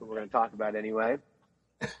pass, but we're going to talk about anyway.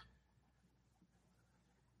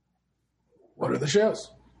 What are the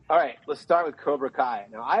shows? All right, let's start with Cobra Kai.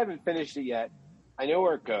 Now, I haven't finished it yet. I know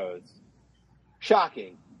where it goes.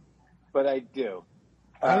 Shocking, but I do.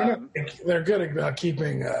 I don't know. They're good about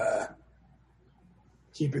keeping the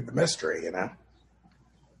mystery,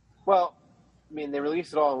 Well, I mean, they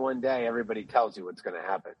release it all in one day. Everybody tells you what's going to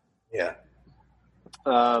happen. Yeah.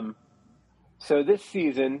 So this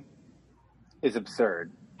season is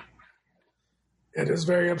absurd. It is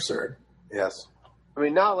very absurd. Yes. I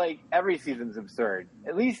mean, not like every season's absurd.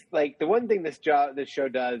 At least, like, the one thing this show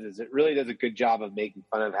does is it really does a good job of making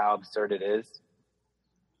fun of how absurd it is.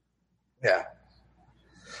 Yeah.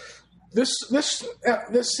 This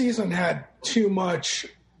season had too much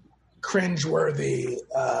cringeworthy,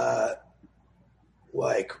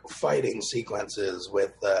 like fighting sequences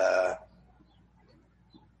with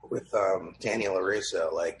Daniel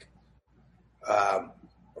LaRusso. Like,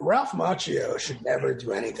 Ralph Macchio should never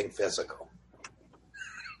do anything physical.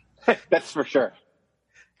 That's for sure.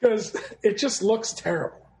 because it just looks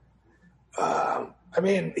terrible. I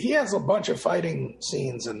mean, he has a bunch of fighting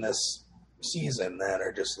scenes in this season that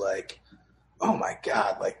are just like, oh my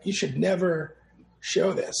God, like you should never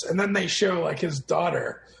show this. And then they show like his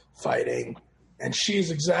daughter fighting, and she's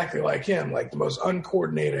exactly like him, like the most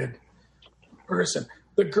uncoordinated person.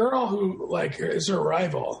 The girl who like is her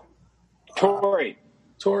rival, Tori,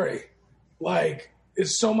 like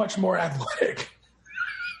is so much more athletic.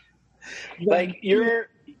 Like you're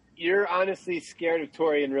honestly scared of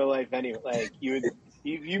Tori in real life anyway. Like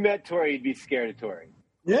you met Tori, you'd be scared of Tori.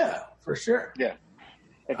 Yeah, for sure. Yeah.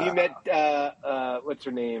 If you met what's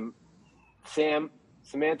her name?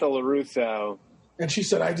 Samantha LaRusso. And she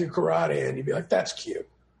said, I do karate, and you'd be like, that's cute.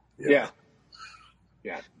 Yeah.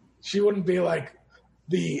 She wouldn't be like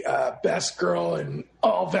the best girl in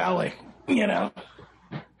All Valley, you know?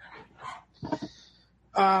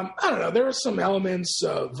 I don't know. There were some elements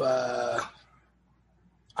of I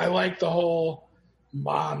like the whole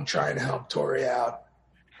mom trying to help Tori out,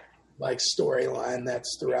 like storyline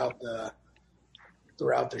that's throughout the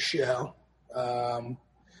show.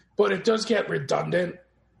 But it does get redundant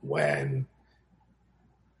when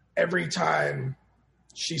every time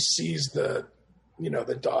she sees the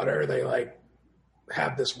daughter, they like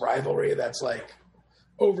have this rivalry that's like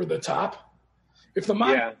over the top. If the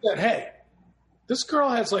mom said, hey, this girl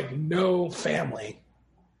has like no family,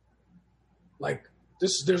 like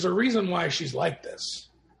there's a reason why she's like this.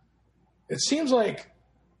 It seems like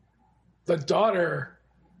the daughter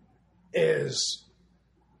is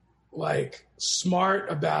like smart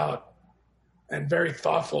about and very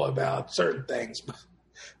thoughtful about certain things.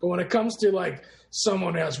 But when it comes to like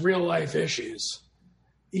someone who has real life issues,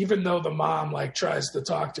 even though the mom like tries to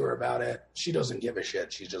talk to her about it, she doesn't give a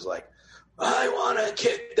shit. She's just like, I want to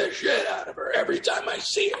kick the shit out of her every time I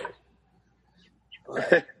see her.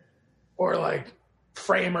 Like, or like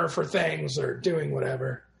frame her for things or doing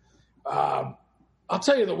whatever. I'll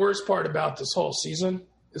tell you the worst part about this whole season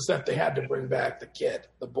is that they had to bring back the kid,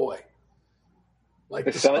 the boy. Like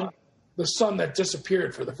the son? The son that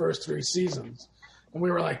disappeared for the first 3 seasons. And we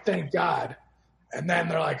were like, thank God. And then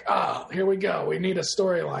they're like, here we go. We need a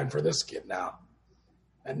storyline for this kid now.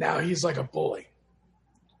 And now he's like a bully.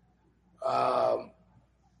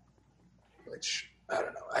 Which, I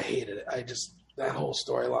don't know. I hated it. That whole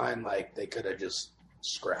storyline, like, they could have just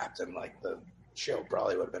scrapped and, like, the show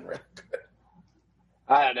probably would have been really good.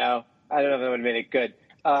 I don't know if that would have made it good.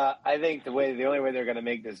 I think the only way they're going to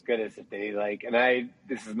make this good is if they like, and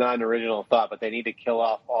this is not an original thought, but they need to kill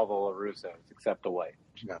off all the LaRussos except the wife.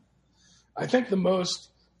 Yeah. I think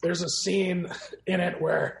there's a scene in it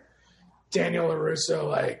where Daniel LaRusso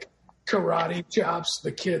like karate chops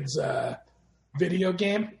the kid's video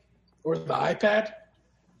game or the iPad,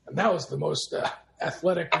 and that was the most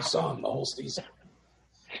athletic we saw in the whole season.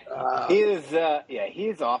 He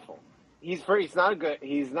is awful. He's not good.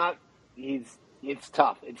 It's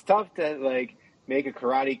tough. It's tough to like make a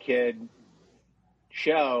Karate Kid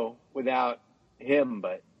show without him,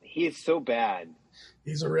 but he is so bad.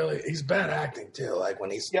 He's bad acting too. Like when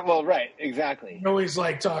he's right, exactly. He always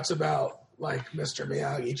like talks about like Mr.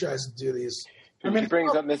 Miyagi. He tries to do these. He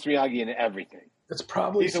brings up Mr. Miyagi into everything. It's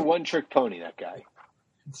probably he's a one-trick pony. That guy.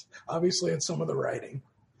 Obviously, it's some of the writing,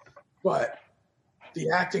 but the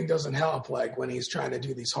acting doesn't help. Like when he's trying to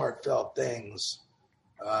do these heartfelt things.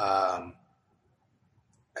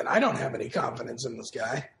 And I don't have any confidence in this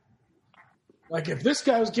guy. Like, if this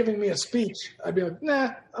guy was giving me a speech, I'd be like,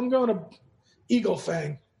 nah, I'm going to Eagle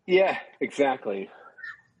Fang. Yeah, exactly.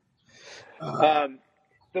 One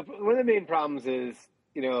of the main problems is,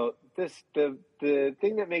 the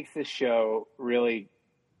thing that makes this show really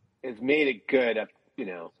has made it good,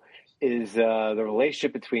 is the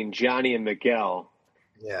relationship between Johnny and Miguel.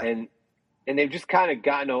 Yeah. And they've just kind of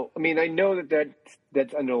gotten. I mean, I know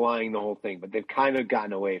that's underlying the whole thing, but they've kind of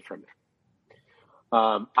gotten away from it.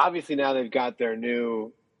 Obviously, now they've got their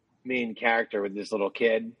new main character with this little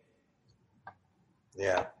kid.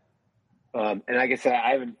 Yeah. And like I said,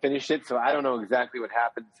 I haven't finished it, so I don't know exactly what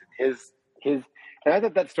happens in his. And I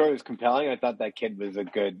thought that story was compelling. I thought that kid was a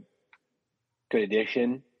good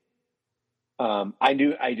addition. I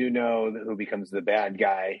do know who becomes the bad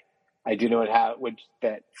guy. I do know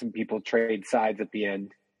that some people trade sides at the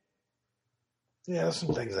end. Yeah, there's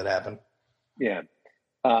some things that happen. Yeah,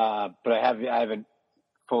 but I haven't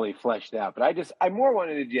fully fleshed out. But I more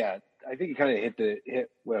wanted to. I think you kind of hit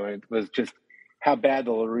well, it was just how bad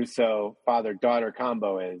the LaRusso father-daughter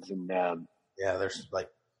combo is, and there's like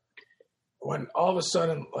when all of a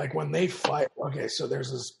sudden, like when they fight. Okay, so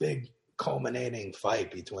there's this big culminating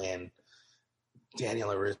fight between Daniel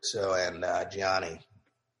LaRusso and Gianni.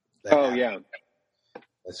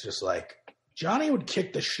 It's just like Johnny would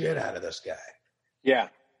kick the shit out of this guy. Yeah.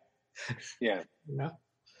 You know,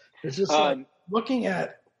 it's just like looking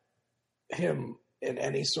at him in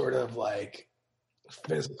any sort of like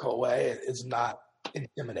physical way is not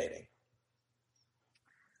intimidating.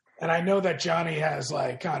 And I know that Johnny has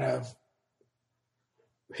like kind of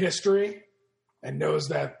history and knows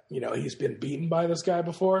that, you know, he's been beaten by this guy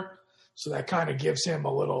before. So that kind of gives him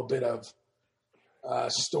a little bit of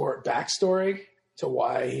backstory to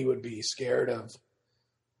why he would be scared of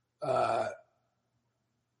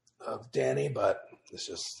Danny. But it's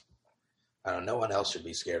just, I don't know, no one else should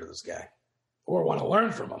be scared of this guy or want to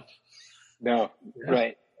learn from him. No,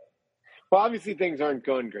 right. Well, obviously things aren't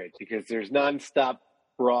going great because there's nonstop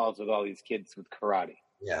brawls with all these kids with karate.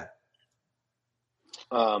 Yeah.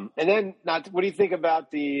 And then, what do you think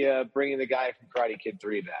about the bringing the guy from Karate Kid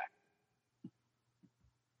 3 back?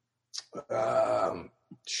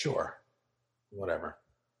 Sure. Whatever.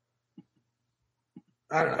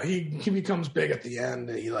 I don't know. He becomes big at the end.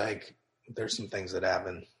 There's some things that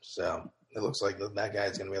happen. So it looks like that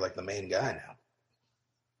guy's going to be like the main guy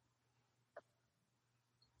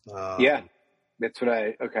now. Yeah. That's what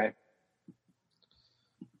okay.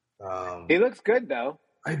 He looks good, though.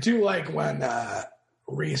 I do like when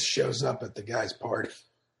Reese shows up at the guy's party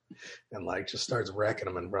and like just starts wrecking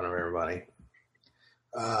him in front of everybody.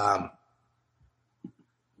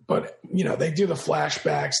 But you know, they do the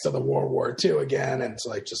flashbacks to the World War II again, and it's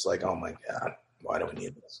like just like, oh my God, why do we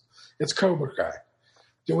need this? It's Cobra Kai.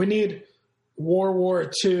 Do we need World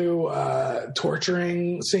War II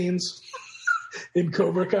torturing scenes in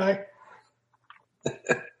Cobra Kai?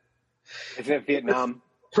 Is it Vietnam?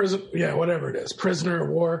 Prison, yeah, whatever it is. Prisoner of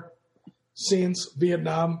war scenes,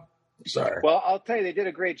 Vietnam. Sorry. Well, I'll tell you, they did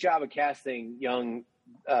a great job of casting young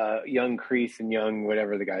Kreese and young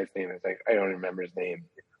whatever the guy's name is. I don't remember his name.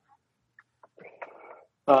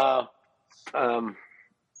 Yeah.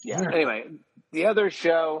 Anyway, the other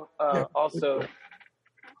show also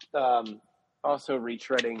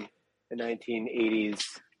retreading the 1980s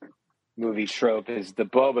movie trope is the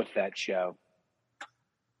Boba Fett show,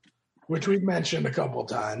 which we've mentioned a couple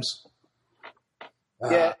times.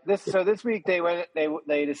 Yeah. This week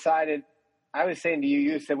they decided. I was saying to you,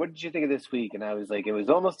 you said, "What did you think of this week?" And I was like, it was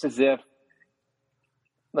almost as if,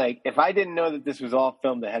 like, if I didn't know that this was all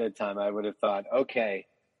filmed ahead of time, I would have thought, okay,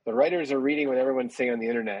 the writers are reading what everyone's saying on the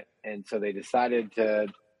internet, and so they decided to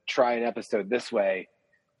try an episode this way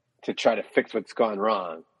to try to fix what's gone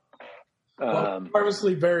wrong.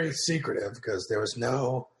 Purposely very secretive because there was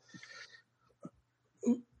no.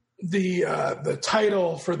 The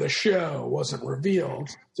title for the show wasn't revealed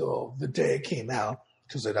till the day it came out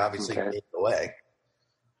because it obviously gave it away,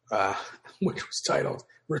 which was titled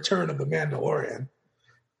 "Return of the Mandalorian."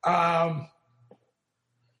 But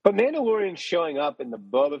Mandalorian showing up in the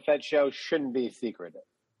Boba Fett show shouldn't be secretive.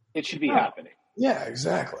 It should be happening. Yeah,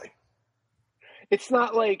 exactly. It's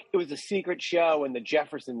not like it was a secret show when the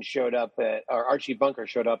Jeffersons showed up or Archie Bunker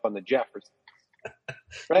showed up on the Jeffersons,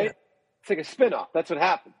 right? Yeah. It's like a spinoff. That's what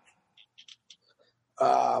happens.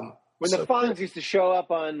 When the Fonz used to show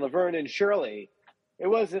up on Laverne and Shirley, it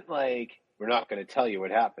wasn't like, we're not going to tell you what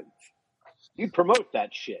happens. You promote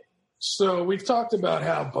that shit. So we've talked about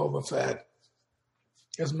how Boba Fett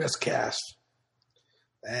is miscast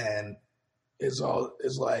and is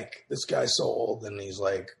like, this guy's so old and he's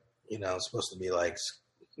like, you know, supposed to be like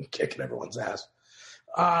kicking everyone's ass.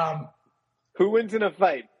 Who wins in a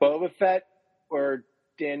fight, Boba Fett or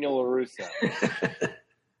Daniel LaRusso?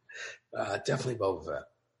 Definitely Boba Fett.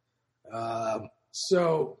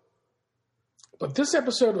 But this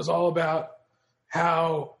episode was all about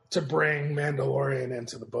how to bring Mandalorian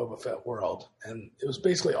into the Boba Fett world. And it was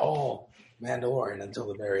basically all Mandalorian until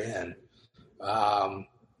the very end.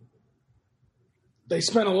 They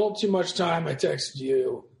spent a little too much time, I texted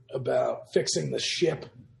you, about fixing the ship.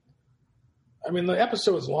 I mean, the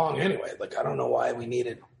episode was long anyway. Like, I don't know why we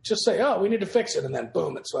needed... Just say, oh, we need to fix it, and then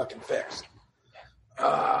boom, it's fucking fixed.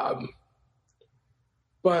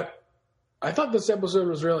 But I thought this episode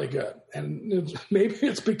was really good. And maybe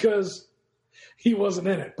it's because he wasn't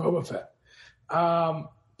in it, Boba Fett.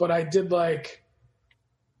 But I did like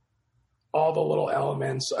all the little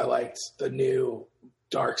elements. I liked the new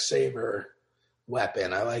Darksaber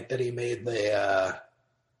weapon. I like that he made the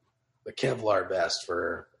Kevlar vest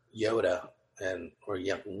for Yoda or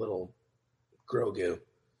little Grogu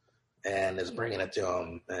and is bringing it to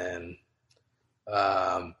him. And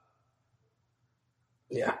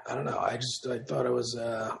yeah, I don't know. I thought it was,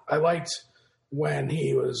 I liked when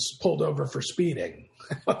he was pulled over for speeding.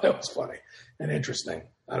 I thought that was funny and interesting.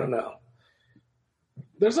 I don't know.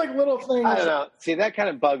 There's like little things. I don't know. See, that kind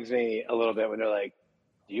of bugs me a little bit when they're like,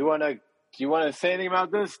 you want to say anything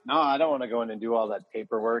about this? No, I don't want to go in and do all that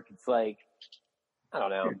paperwork. It's like, I don't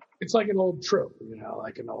know. It's like an old trope,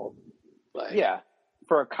 like an old, yeah,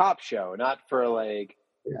 for a cop show, not for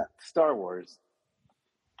Star Wars.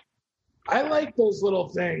 I like those little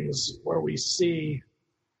things where we see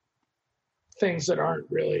things that aren't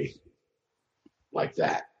really like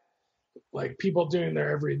that, like people doing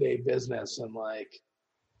their everyday business and like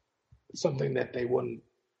something that they wouldn't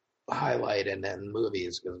highlight in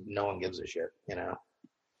movies because no one gives a shit,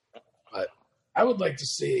 But I would like to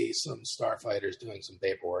see some starfighters doing some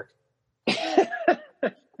paperwork.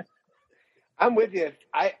 I'm with you.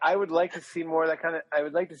 I would like to see more of that kind of. I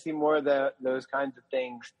would like to see more of those kinds of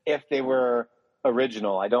things if they were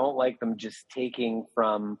original. I don't like them just taking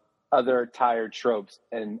from other tired tropes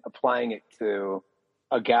and applying it to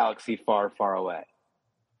a galaxy far, far away.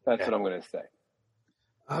 That's what I'm going to say.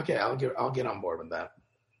 Okay, I'll get on board with that.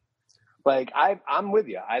 Like I'm with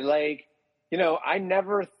you. I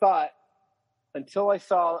never thought until I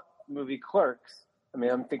saw the movie Clerks. I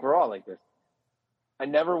mean, I think we're all like this. I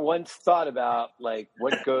never once thought about like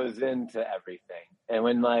what goes into everything. And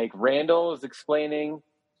when like Randall was explaining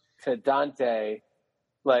to Dante,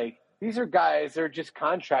 like these are guys, they're just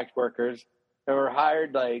contract workers that were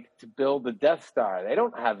hired like to build the Death Star. They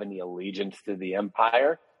don't have any allegiance to the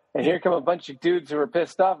Empire. And here come a bunch of dudes who are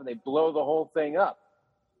pissed off and they blow the whole thing up.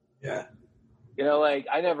 Yeah.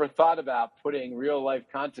 I never thought about putting real life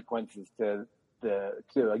consequences to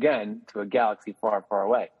a galaxy far, far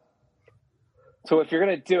away. So if you're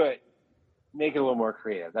going to do it, make it a little more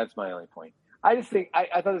creative. That's my only point. I just think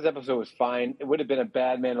I thought this episode was fine. It would have been a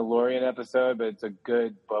bad Mandalorian episode, but it's a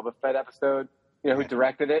good Boba Fett episode. You know who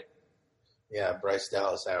directed it? Yeah, Bryce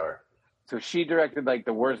Dallas Howard. So she directed like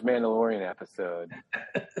the worst Mandalorian episode.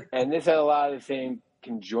 And this had a lot of the same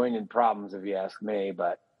conjoined problems, if you ask me,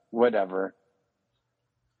 but whatever.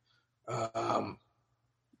 I'm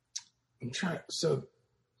trying. So,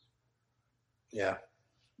 yeah.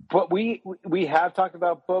 But we have talked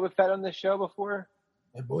about Boba Fett on this show before?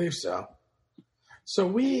 I believe so. So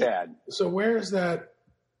where is that?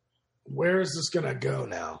 Where is this going to go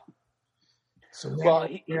now? So now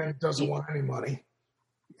he doesn't want any money.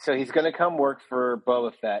 So he's going to come work for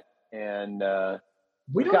Boba Fett, and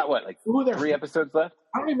we've got what, like 3 episodes left?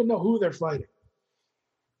 I don't even know who they're fighting.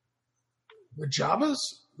 The Jabbas?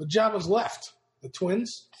 The Jabbas left. The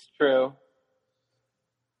twins? It's true.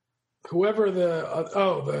 Whoever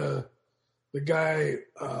the guy,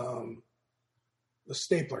 the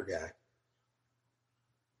stapler guy.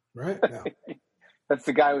 Right? No. That's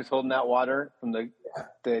the guy who's holding out water from the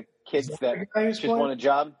kids that just want a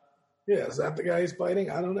job? Yeah, is that the guy he's fighting?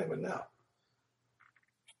 I don't even know.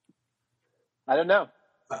 I don't know.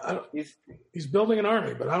 He's building an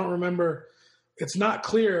army, but I don't remember. It's not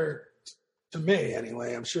clear to me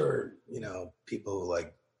anyway. I'm sure, People who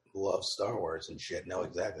love Star Wars and shit know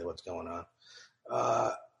exactly what's going on.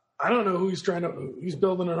 I don't know who he's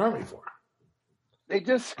building an army for. I'm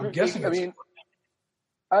guessing.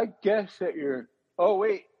 I guess that oh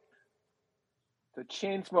wait, the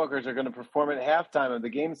Chainsmokers are going to perform at halftime of the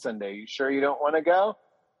game Sunday. You sure you don't want to go?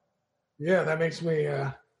 Yeah, that makes me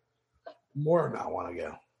more not want to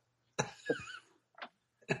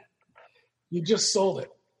go. You just sold it.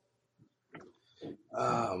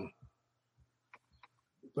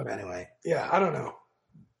 But anyway, yeah, I don't know.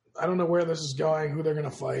 I don't know where this is going, who they're going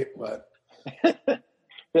to fight, but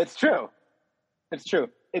it's true. It's true.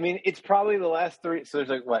 I mean, it's probably the last 3. So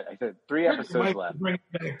there's 3 episodes left. Bring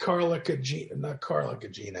back Carla Cagino, not Carla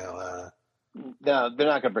Cagino. No, they're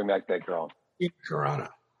not going to bring back that girl. Carano.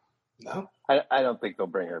 No, I don't think they'll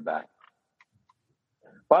bring her back.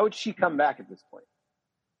 Why would she come back at this point?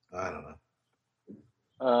 I don't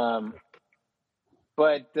know.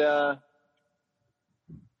 But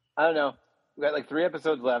I don't know. We got 3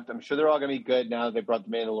 episodes left. I'm sure they're all going to be good now that they brought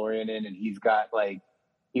the Mandalorian in, and he's got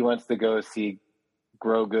he wants to go see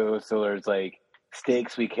Grogu, so there's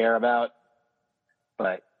stakes we care about.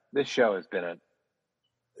 But this show has been a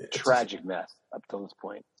tragic mess up till this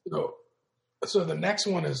point. So the next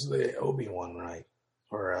one is the Obi-Wan, right?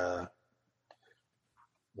 Or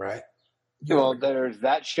right? Well, there's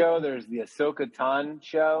that show. There's the Ahsoka Tano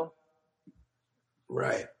show.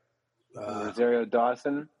 Right. Rosario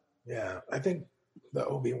Dawson. Yeah, I think the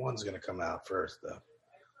Obi-Wan's going to come out first, though.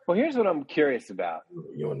 Well, here's what I'm curious about.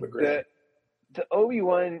 Ewan McGregor. The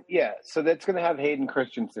Obi-Wan, yeah. So that's going to have Hayden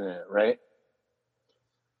Christensen in it, right?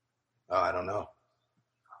 Oh, I don't know.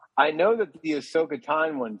 I know that the Ahsoka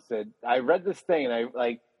Tano one said, I read this thing and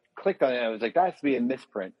I clicked on it and I was like, that has to be a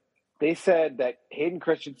misprint. They said that Hayden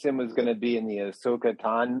Christensen was going to be in the Ahsoka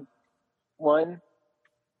Tano one,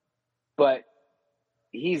 but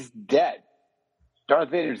he's dead. Darth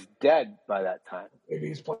Vader's dead by that time. Maybe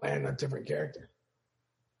he's playing a different character.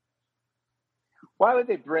 Why would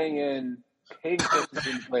they bring in Hayden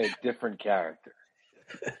Christensen to play a different character?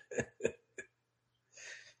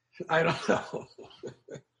 I don't know.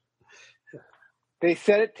 They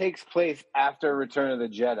said it takes place after Return of the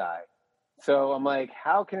Jedi. So I'm like,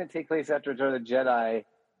 how can it take place after Return of the Jedi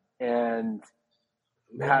and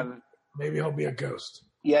maybe he'll be a ghost.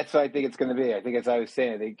 Yeah, that's what I think it's going to be. I think, as I was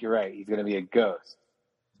saying, I think you're right. He's going to be a ghost.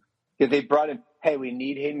 Because they brought in, hey, we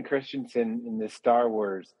need Hayden Christensen in this Star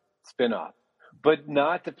Wars spinoff, but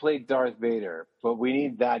not to play Darth Vader, but we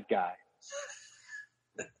need that guy.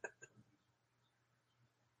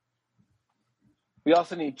 We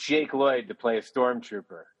also need Jake Lloyd to play a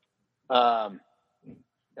stormtrooper. That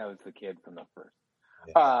was the kid from the first.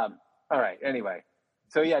 Yeah. All right, anyway.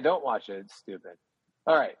 So, yeah, don't watch it. It's stupid.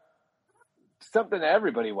 All right. Something that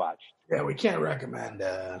everybody watched. Yeah, we can't recommend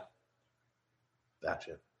that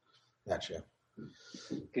show.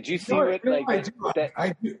 Could you see it? Like,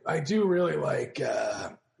 I do really like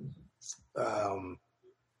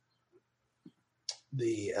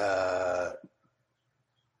the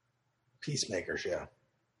Peacemaker show.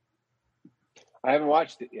 I haven't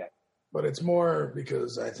watched it yet. But it's more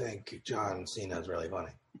because I think John Cena is really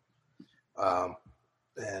funny.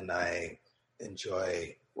 And I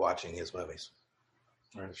enjoy watching his movies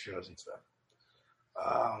or his shows and stuff.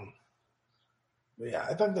 But yeah,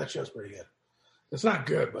 I think that show's pretty good. It's not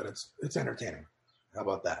good, but it's entertaining. How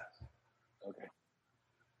about that? Okay.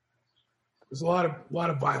 There's a lot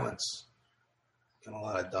of violence And a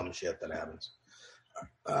lot of dumb shit that happens.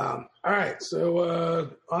 All right,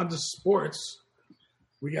 so on to sports.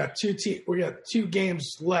 We got two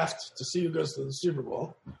games left to see who goes to the Super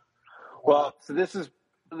Bowl. Well, so this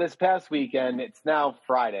past weekend. It's now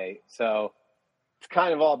Friday, so it's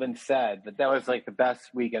kind of all been said. But that was like the best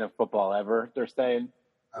weekend of football ever. They're saying.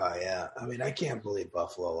 Oh yeah, I mean, I can't believe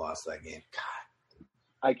Buffalo lost that game. God,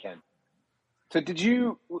 I can. So did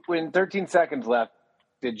you, when 13 seconds left,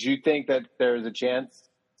 did you think that there was a chance?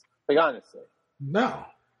 Like, honestly. No,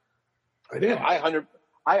 I didn't. I 100%.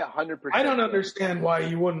 I don't understand why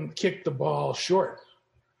you wouldn't kick the ball short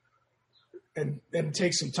and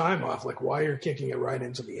take some time off. Like, why you're kicking it right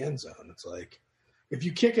into the end zone. It's like, if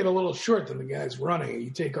you kick it a little short, then the guy's running,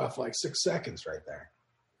 you take off like 6 seconds right there.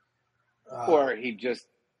 Or he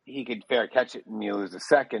could fair catch it and you lose a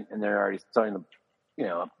second, and they're already starting to,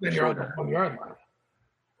 Then you're on the 1 yard line.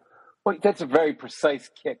 Well, that's a very precise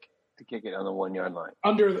kick to kick it on the 1 yard line.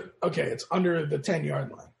 It's under the 10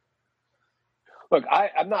 yard line. Look,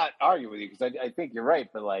 I'm not arguing with you because I think you're right,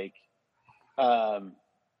 but like,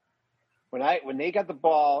 when they got the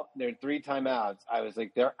ball, there are 3 timeouts. I was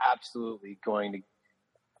like, they're absolutely going to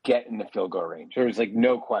get in the field goal range. There was like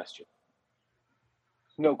no question.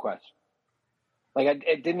 Like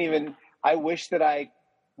it didn't even. I wish that I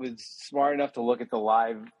was smart enough to look at the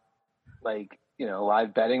live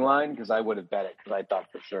betting line, because I would have bet it, because I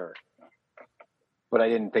thought for sure. But I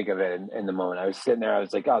didn't think of it in the moment. I was sitting there. I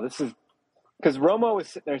was like, oh, this is. Because Romo was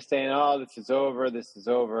sitting there saying, oh, this is over.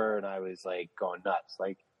 And I was like going nuts.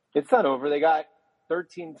 Like, it's not over. They got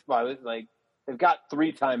 13 spots. Like, they've got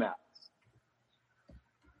 3 timeouts.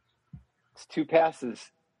 It's 2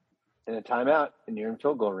 passes and a timeout, and you're in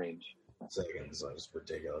field goal range. Seconds, that was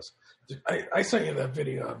ridiculous. I sent you that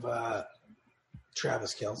video of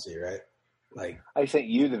Travis Kelce, right? Like, I sent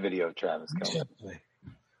you the video of Travis Kelce.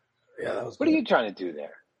 Yeah, that was. What are you trying to do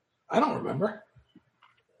there? I don't remember.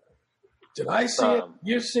 Did I see it?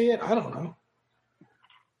 You see it? I don't know.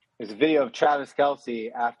 There's a video of Travis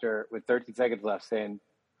Kelce with 13 seconds left, coming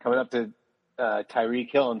up to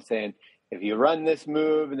Tyreek Hill and saying, if you run this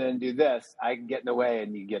move and then do this, I can get in the way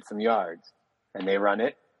and you get some yards. And they run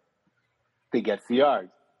it. He gets the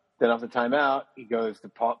yards. Then off the timeout, he goes to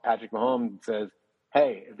Patrick Mahomes and says,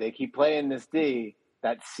 hey, if they keep playing this D,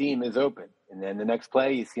 that seam is open. And then the next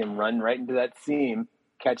play, you see him run right into that seam,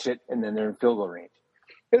 catch it, and then they're in field goal range.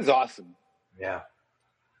 It was awesome. Yeah.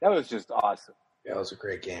 That was just awesome. Yeah, it was a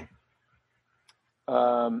great game.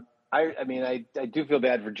 I do feel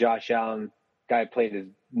bad for Josh Allen. Guy played his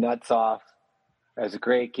nuts off. It was a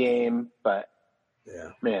great game, but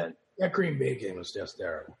man. That Green Bay game was just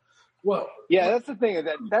terrible. Well, yeah, that's the thing.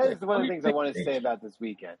 That is one of the things I want to say about this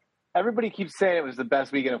weekend. Everybody keeps saying it was the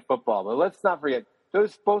best weekend of football, but let's not forget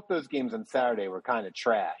both those games on Saturday were kind of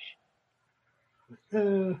trash. I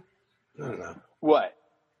don't know. What?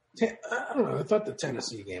 I don't know. I thought the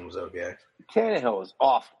Tennessee game was okay. Tannehill was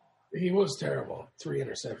awful. He was terrible. 3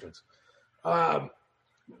 interceptions.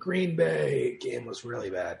 Green Bay game was really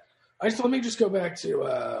bad. Let me just go back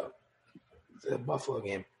to the Buffalo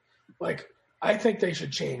game. Like, I think they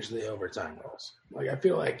should change the overtime rules. Like, I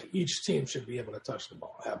feel like each team should be able to touch the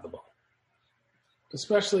ball, have the ball.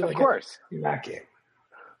 Especially, Of course. in that game.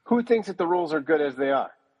 Who thinks that the rules are good as they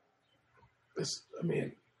are?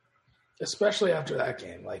 Especially after that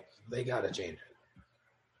game, like, they got to change it.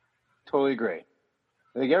 Totally agree.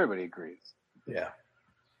 I think everybody agrees. Yeah.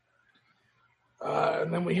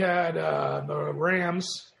 And then we had the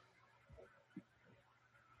Rams.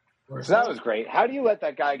 So that was great. How do you let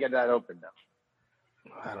that guy get that open now?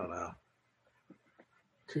 I don't know.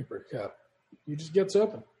 Cooper Kupp. He just gets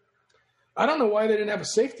open. I don't know why they didn't have a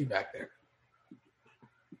safety back there.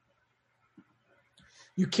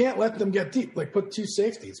 You can't let them get deep. Like, put two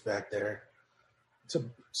safeties back there to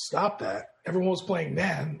stop that. Everyone was playing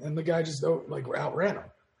man, and the guy just outran him.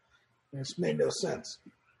 It just made no sense.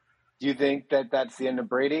 Do you think that that's the end of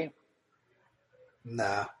Brady?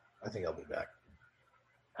 Nah, I think I'll be back.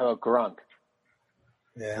 How about Gronk?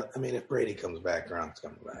 Yeah, I mean, if Brady comes back, Gronk's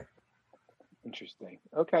coming back. Interesting.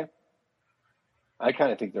 Okay. I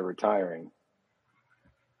kind of think they're retiring.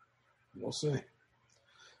 We'll see.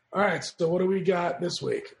 All right, so what do we got this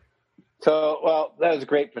week? So, well, that was a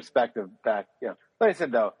great perspective back. Yeah. Like I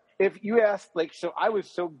said, though, if you asked, so I was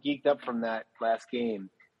so geeked up from that last game.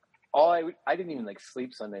 I didn't even,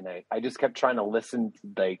 sleep Sunday night. I just kept trying to listen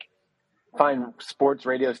to, find sports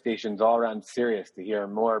radio stations all around Sirius to hear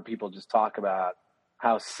more people just talk about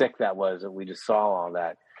how sick that was that we just saw all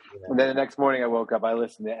that. Yeah. And then the next morning I woke up, I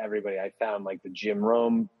listened to everybody. I found the Jim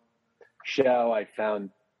Rome show. I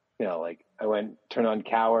found, I went, turn on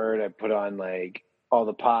Coward. I put on all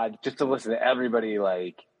the pods just to listen to everybody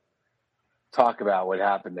talk about what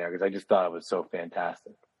happened there. Cause I just thought it was so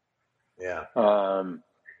fantastic. Yeah.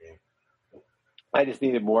 I just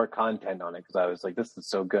needed more content on it. Cause I was like, this is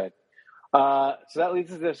so good. So that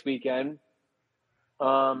leads us this weekend.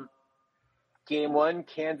 Game 1,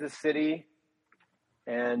 Kansas City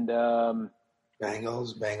and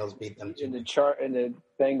Bengals. Bengals beat them in the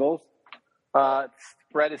Bengals.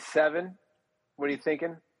 Spread is 7. What are you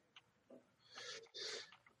thinking?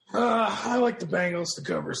 I like the Bengals to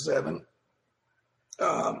cover 7.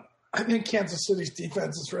 I think Kansas City's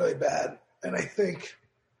defense is really bad, and I think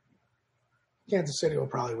Kansas City will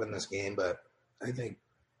probably win this game, but I think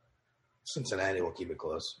Cincinnati will keep it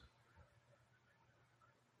close.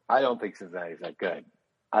 I don't think Cincinnati's that good.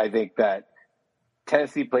 I think that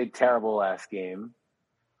Tennessee played terrible last game.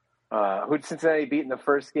 Who did Cincinnati beat in the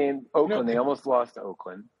first game? Oakland. They almost lost to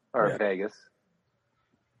Oakland or Vegas.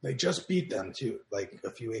 They just beat them too,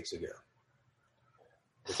 a few weeks ago.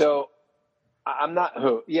 So I'm not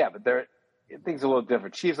who. Yeah, but things a little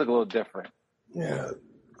different. Chiefs look a little different. Yeah,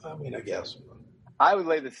 I mean, I guess. I would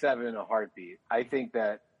lay the 7 in a heartbeat. I do think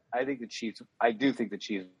the Chiefs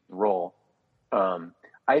roll.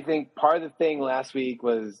 I think part of the thing last week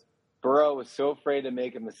was Burrow was so afraid to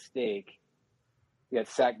make a mistake. He got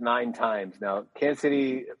sacked 9 times. Now, Kansas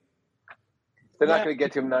City, they're not going to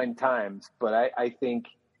get to him 9 times, but I think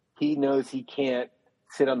he knows he can't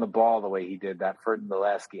sit on the ball the way he did that for the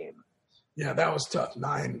last game. Yeah, that was tough.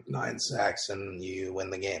 9 sacks, and you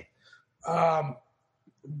win the game.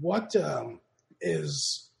 What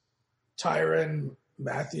is Tyrann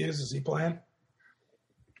Matthews? Is he playing?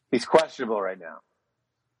 He's questionable right now.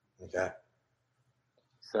 Okay.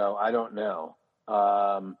 So I don't know.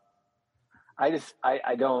 I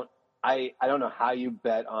don't know how you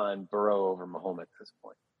bet on Burrow over Mahomes at this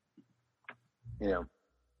point. Yeah.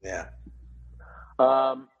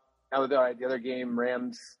 All right, the other game,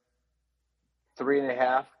 Rams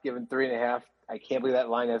 3.5, given 3.5. I can't believe that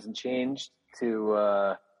line hasn't changed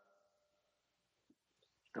to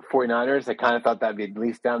the 49ers. I kind of thought that'd be at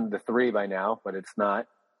least down to 3 by now, but it's not.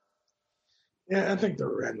 Yeah, I think the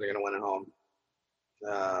Rams are going to win at home.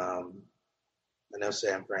 I know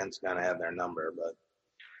San Fran's going to have their number, but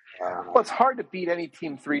well, it's hard to beat any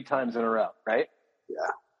team 3 times in a row, right?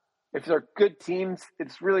 Yeah. If they're good teams,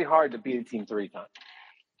 it's really hard to beat a team 3 times.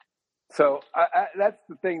 So that's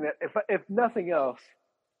the thing that, if nothing else,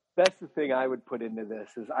 that's the thing I would put into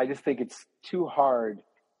this is I just think it's too hard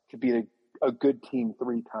to beat a good team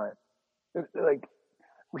 3 times.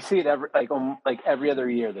 We see it every other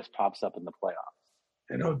year. This pops up in the playoffs.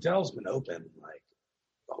 And Odell's been open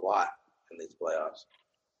a lot in these playoffs.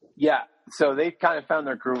 Yeah, so they've kind of found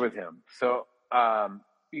their groove with him. So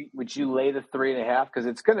would you lay the 3.5? Because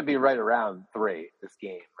it's going to be right around 3 this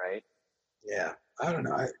game, right? Yeah, I don't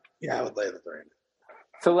know. I would lay the 3.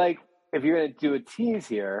 So if you're going to do a tease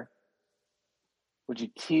here, would you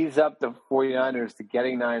tease up the 49ers to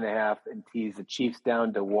getting 9.5 and tease the Chiefs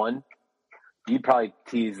down to 1? You'd probably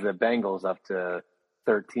tease the Bengals up to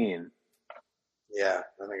 13. Yeah,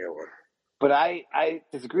 I think I would. But I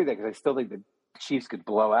disagree with that because I still think the Chiefs could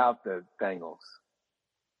blow out the Bengals.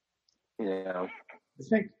 You know, I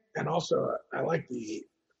think, and also I like the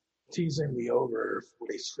teasing the over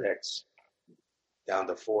 46 down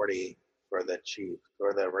to 40 for the Chiefs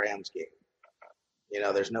or the Rams game. You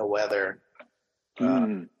know, there's no weather.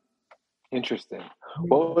 Interesting.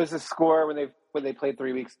 What was the score when they played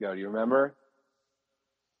 3 weeks ago? Do you remember?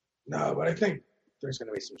 No, but I think There's going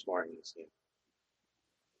to be some scoring in this game.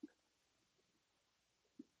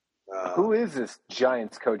 Who is this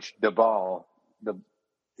Giants coach, DeBall?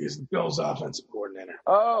 he's the Bills' offensive coordinator.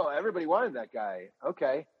 Oh, everybody wanted that guy.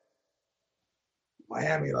 Okay.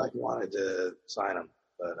 Miami wanted to sign him,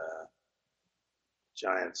 but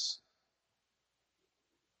Giants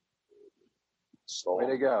stole Way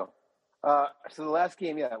to him. go. So the last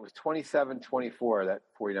game, it was 27-24, that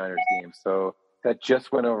 49ers game. So that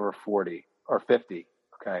just went over 40 or 50.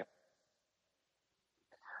 Okay.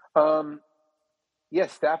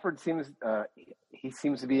 Stafford seems he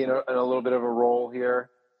seems to be in a little bit of a role here.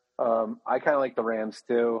 I kind of like the Rams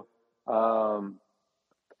too.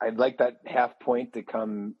 I'd like that half point to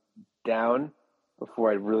come down before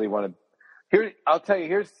I really want to. Here, I'll tell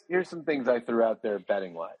you. Here's some things I threw out there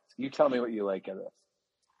betting wise. You tell me what you like of this.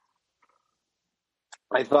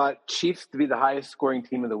 I thought Chiefs to be the highest scoring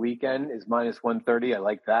team of the weekend is -130. I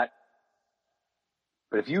like that.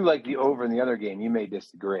 But if you like the over in the other game, you may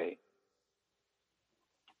disagree.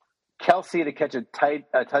 Kelsey to catch a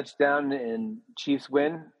touchdown and Chiefs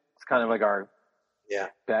win. It's kind of like our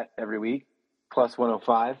bet every week,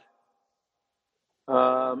 +105.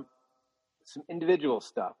 Some individual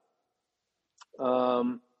stuff.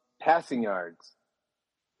 Passing yards.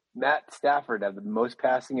 Matt Stafford had the most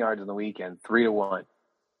passing yards on the weekend, 3-1.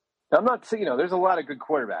 Now, I'm not saying, there's a lot of good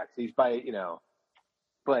quarterbacks. He's by,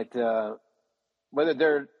 but whether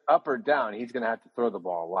they're up or down, he's going to have to throw the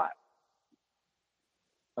ball a lot.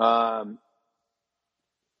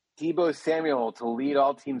 Deebo Samuel to lead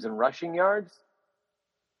all teams in rushing yards,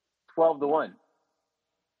 12-1.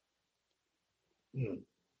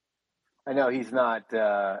 I know he's not,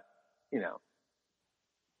 but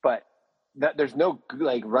there's no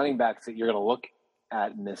running backs that you're going to look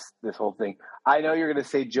at in this whole thing. I know you're going to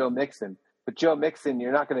say Joe Mixon, but Joe Mixon,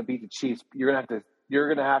 you're not going to beat the Chiefs. You're going to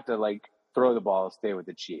have to throw the ball and stay with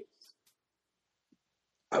the Chiefs.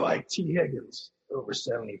 I like T. Higgins. Over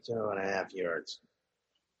 72.5 yards.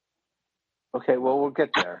 Okay, well, we'll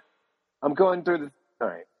get there. I'm going through the. All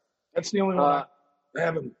right. That's the only one. I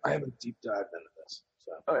haven't deep dived into this.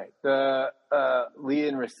 So. All right. The lead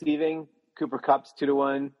in receiving, Cooper Kupp's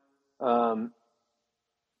 2-1.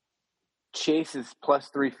 Chase is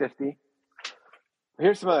 +350.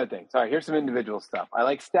 Here's some other things. All right, here's some individual stuff. I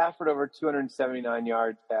like Stafford over 279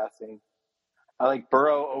 yards passing. I like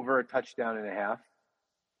Burrow over a touchdown and a half.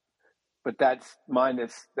 But that's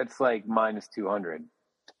 -200.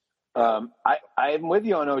 I'm with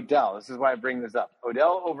you on Odell. This is why I bring this up.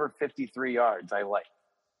 Odell over 53 yards, I like.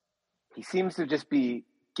 He seems to just be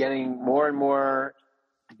getting more and more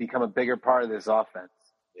to become a bigger part of this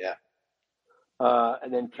offense. Yeah.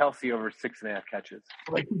 And then Kelsey over 6.5 catches.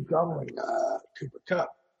 They keep doubling Cooper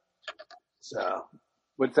Kupp. So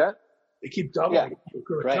what's that? They keep doubling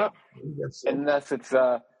Cooper Kupp.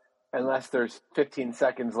 Unless there's 15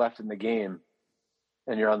 seconds left in the game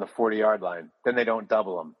and you're on the 40-yard line, then they don't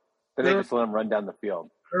double them. Then they just let them run down the field.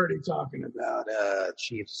 Already talking about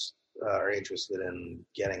Chiefs are interested in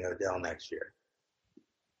getting Odell next year.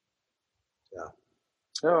 So.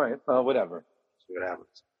 All right. Whatever. See what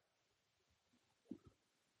happens.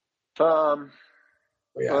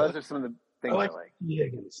 Those are some of the things I like. T.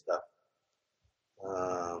 Higgins stuff.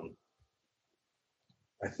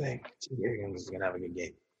 I think T. Higgins is going to have a good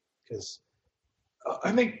game because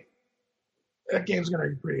I think that game's going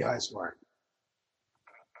to be pretty high scoring.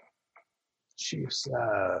 Chiefs,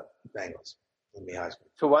 Bengals going to be high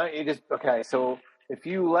scoring. So why don't you just So if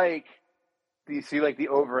you like the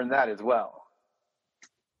over in that as well.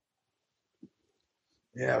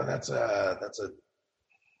 Yeah, but that's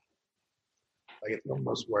it's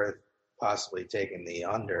almost worth possibly taking the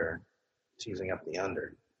under, teasing up the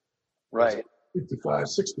under. Right.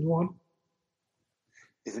 55-61.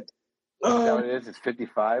 Is it? Is that what it is? It's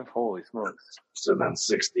 55? Holy smokes. So then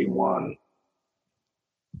 61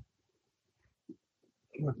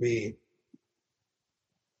 would be.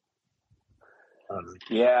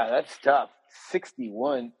 Yeah, that's tough.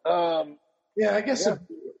 61. Yeah, I guess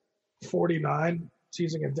 49,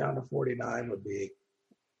 teasing it down to 49 would be.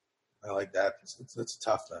 I like that. It's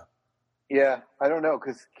tough, though. Yeah, I don't know,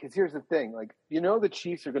 because here's the thing. The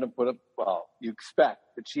Chiefs are going to put up, you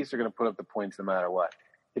expect the Chiefs are going to put up the points no matter what.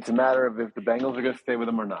 It's a matter of if the Bengals are going to stay with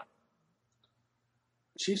them or not.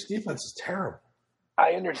 Chiefs defense is terrible.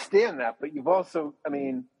 I understand that, but you've also,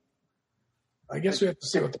 I guess we have to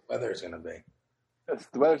see what the weather is going to be.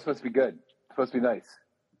 the weather's supposed to be good. It's supposed to be nice.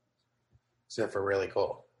 Except for really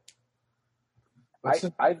cold. I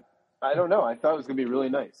don't know. I thought it was going to be really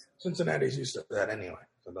nice. Cincinnati's used to that anyway,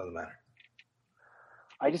 so it doesn't matter.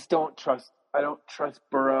 I just don't trust. I don't trust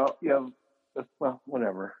Burrow. Well,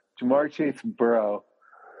 whatever. Jamar Chase and Burrow.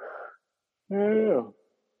 I don't know.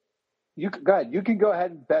 You can go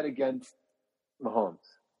ahead and bet against Mahomes.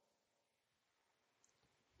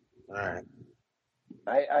 All right.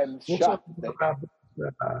 I'm We'll shocked.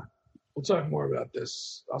 We'll talk more about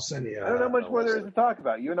this. I'll send you. I don't know how much more there is to talk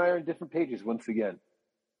about. You and I are on different pages once again.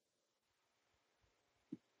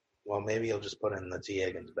 Well, maybe you'll just put in the T.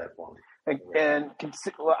 Higgins bet for me.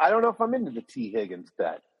 Well, I don't know if I'm into the T. Higgins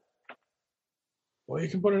bet. Well, you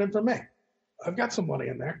can put it in for me. I've got some money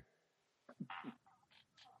in there.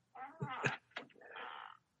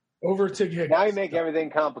 Over Tig Higgins. Now you make everything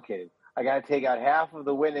complicated. I got to take out half of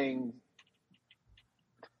the winnings.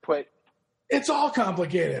 It's all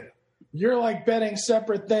complicated. You're like betting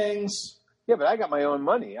separate things. Yeah, but I got my own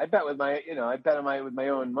money. I bet with my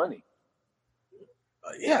own money.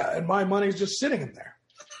 Yeah, and my money's just sitting in there.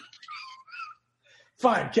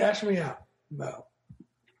 Fine, cash me out. No.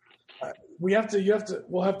 We'll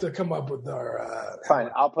have to come up with our. Fine,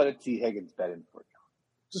 I'll put a T. Higgins bet in for you.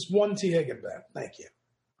 Just one T. Higgins bet. Thank you.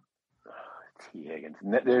 T. Higgins.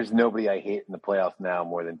 There's nobody I hate in the playoffs now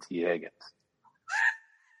more than T. Higgins.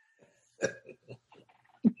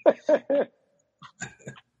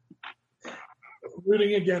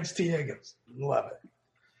 Rooting against T. Higgins. Love it.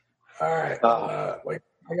 All right. Wait,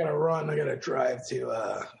 I got to run. I got to drive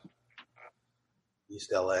to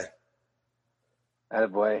East LA.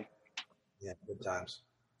 Attaboy. Yeah, good times.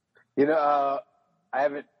 I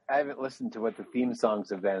haven't listened to what the theme songs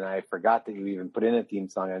have been. I forgot that you even put in a theme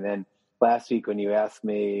song. And then last week when you asked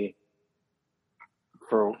me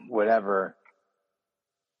for whatever,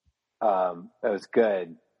 that was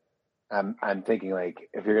good. I'm thinking like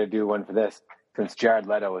if you're gonna do one for this, since Jared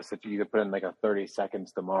Leto was such, you could put in like a 30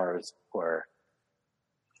 Seconds to Mars or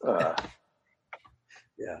yeah.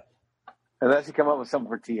 Unless you come up with something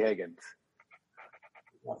for T. Higgins.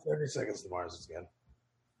 Well, 30 Seconds to Mars is good.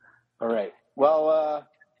 All right. Well,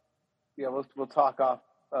 we'll talk off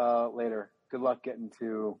later. Good luck getting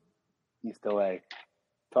to East LA.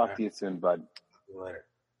 Talk to you soon, bud. See you later.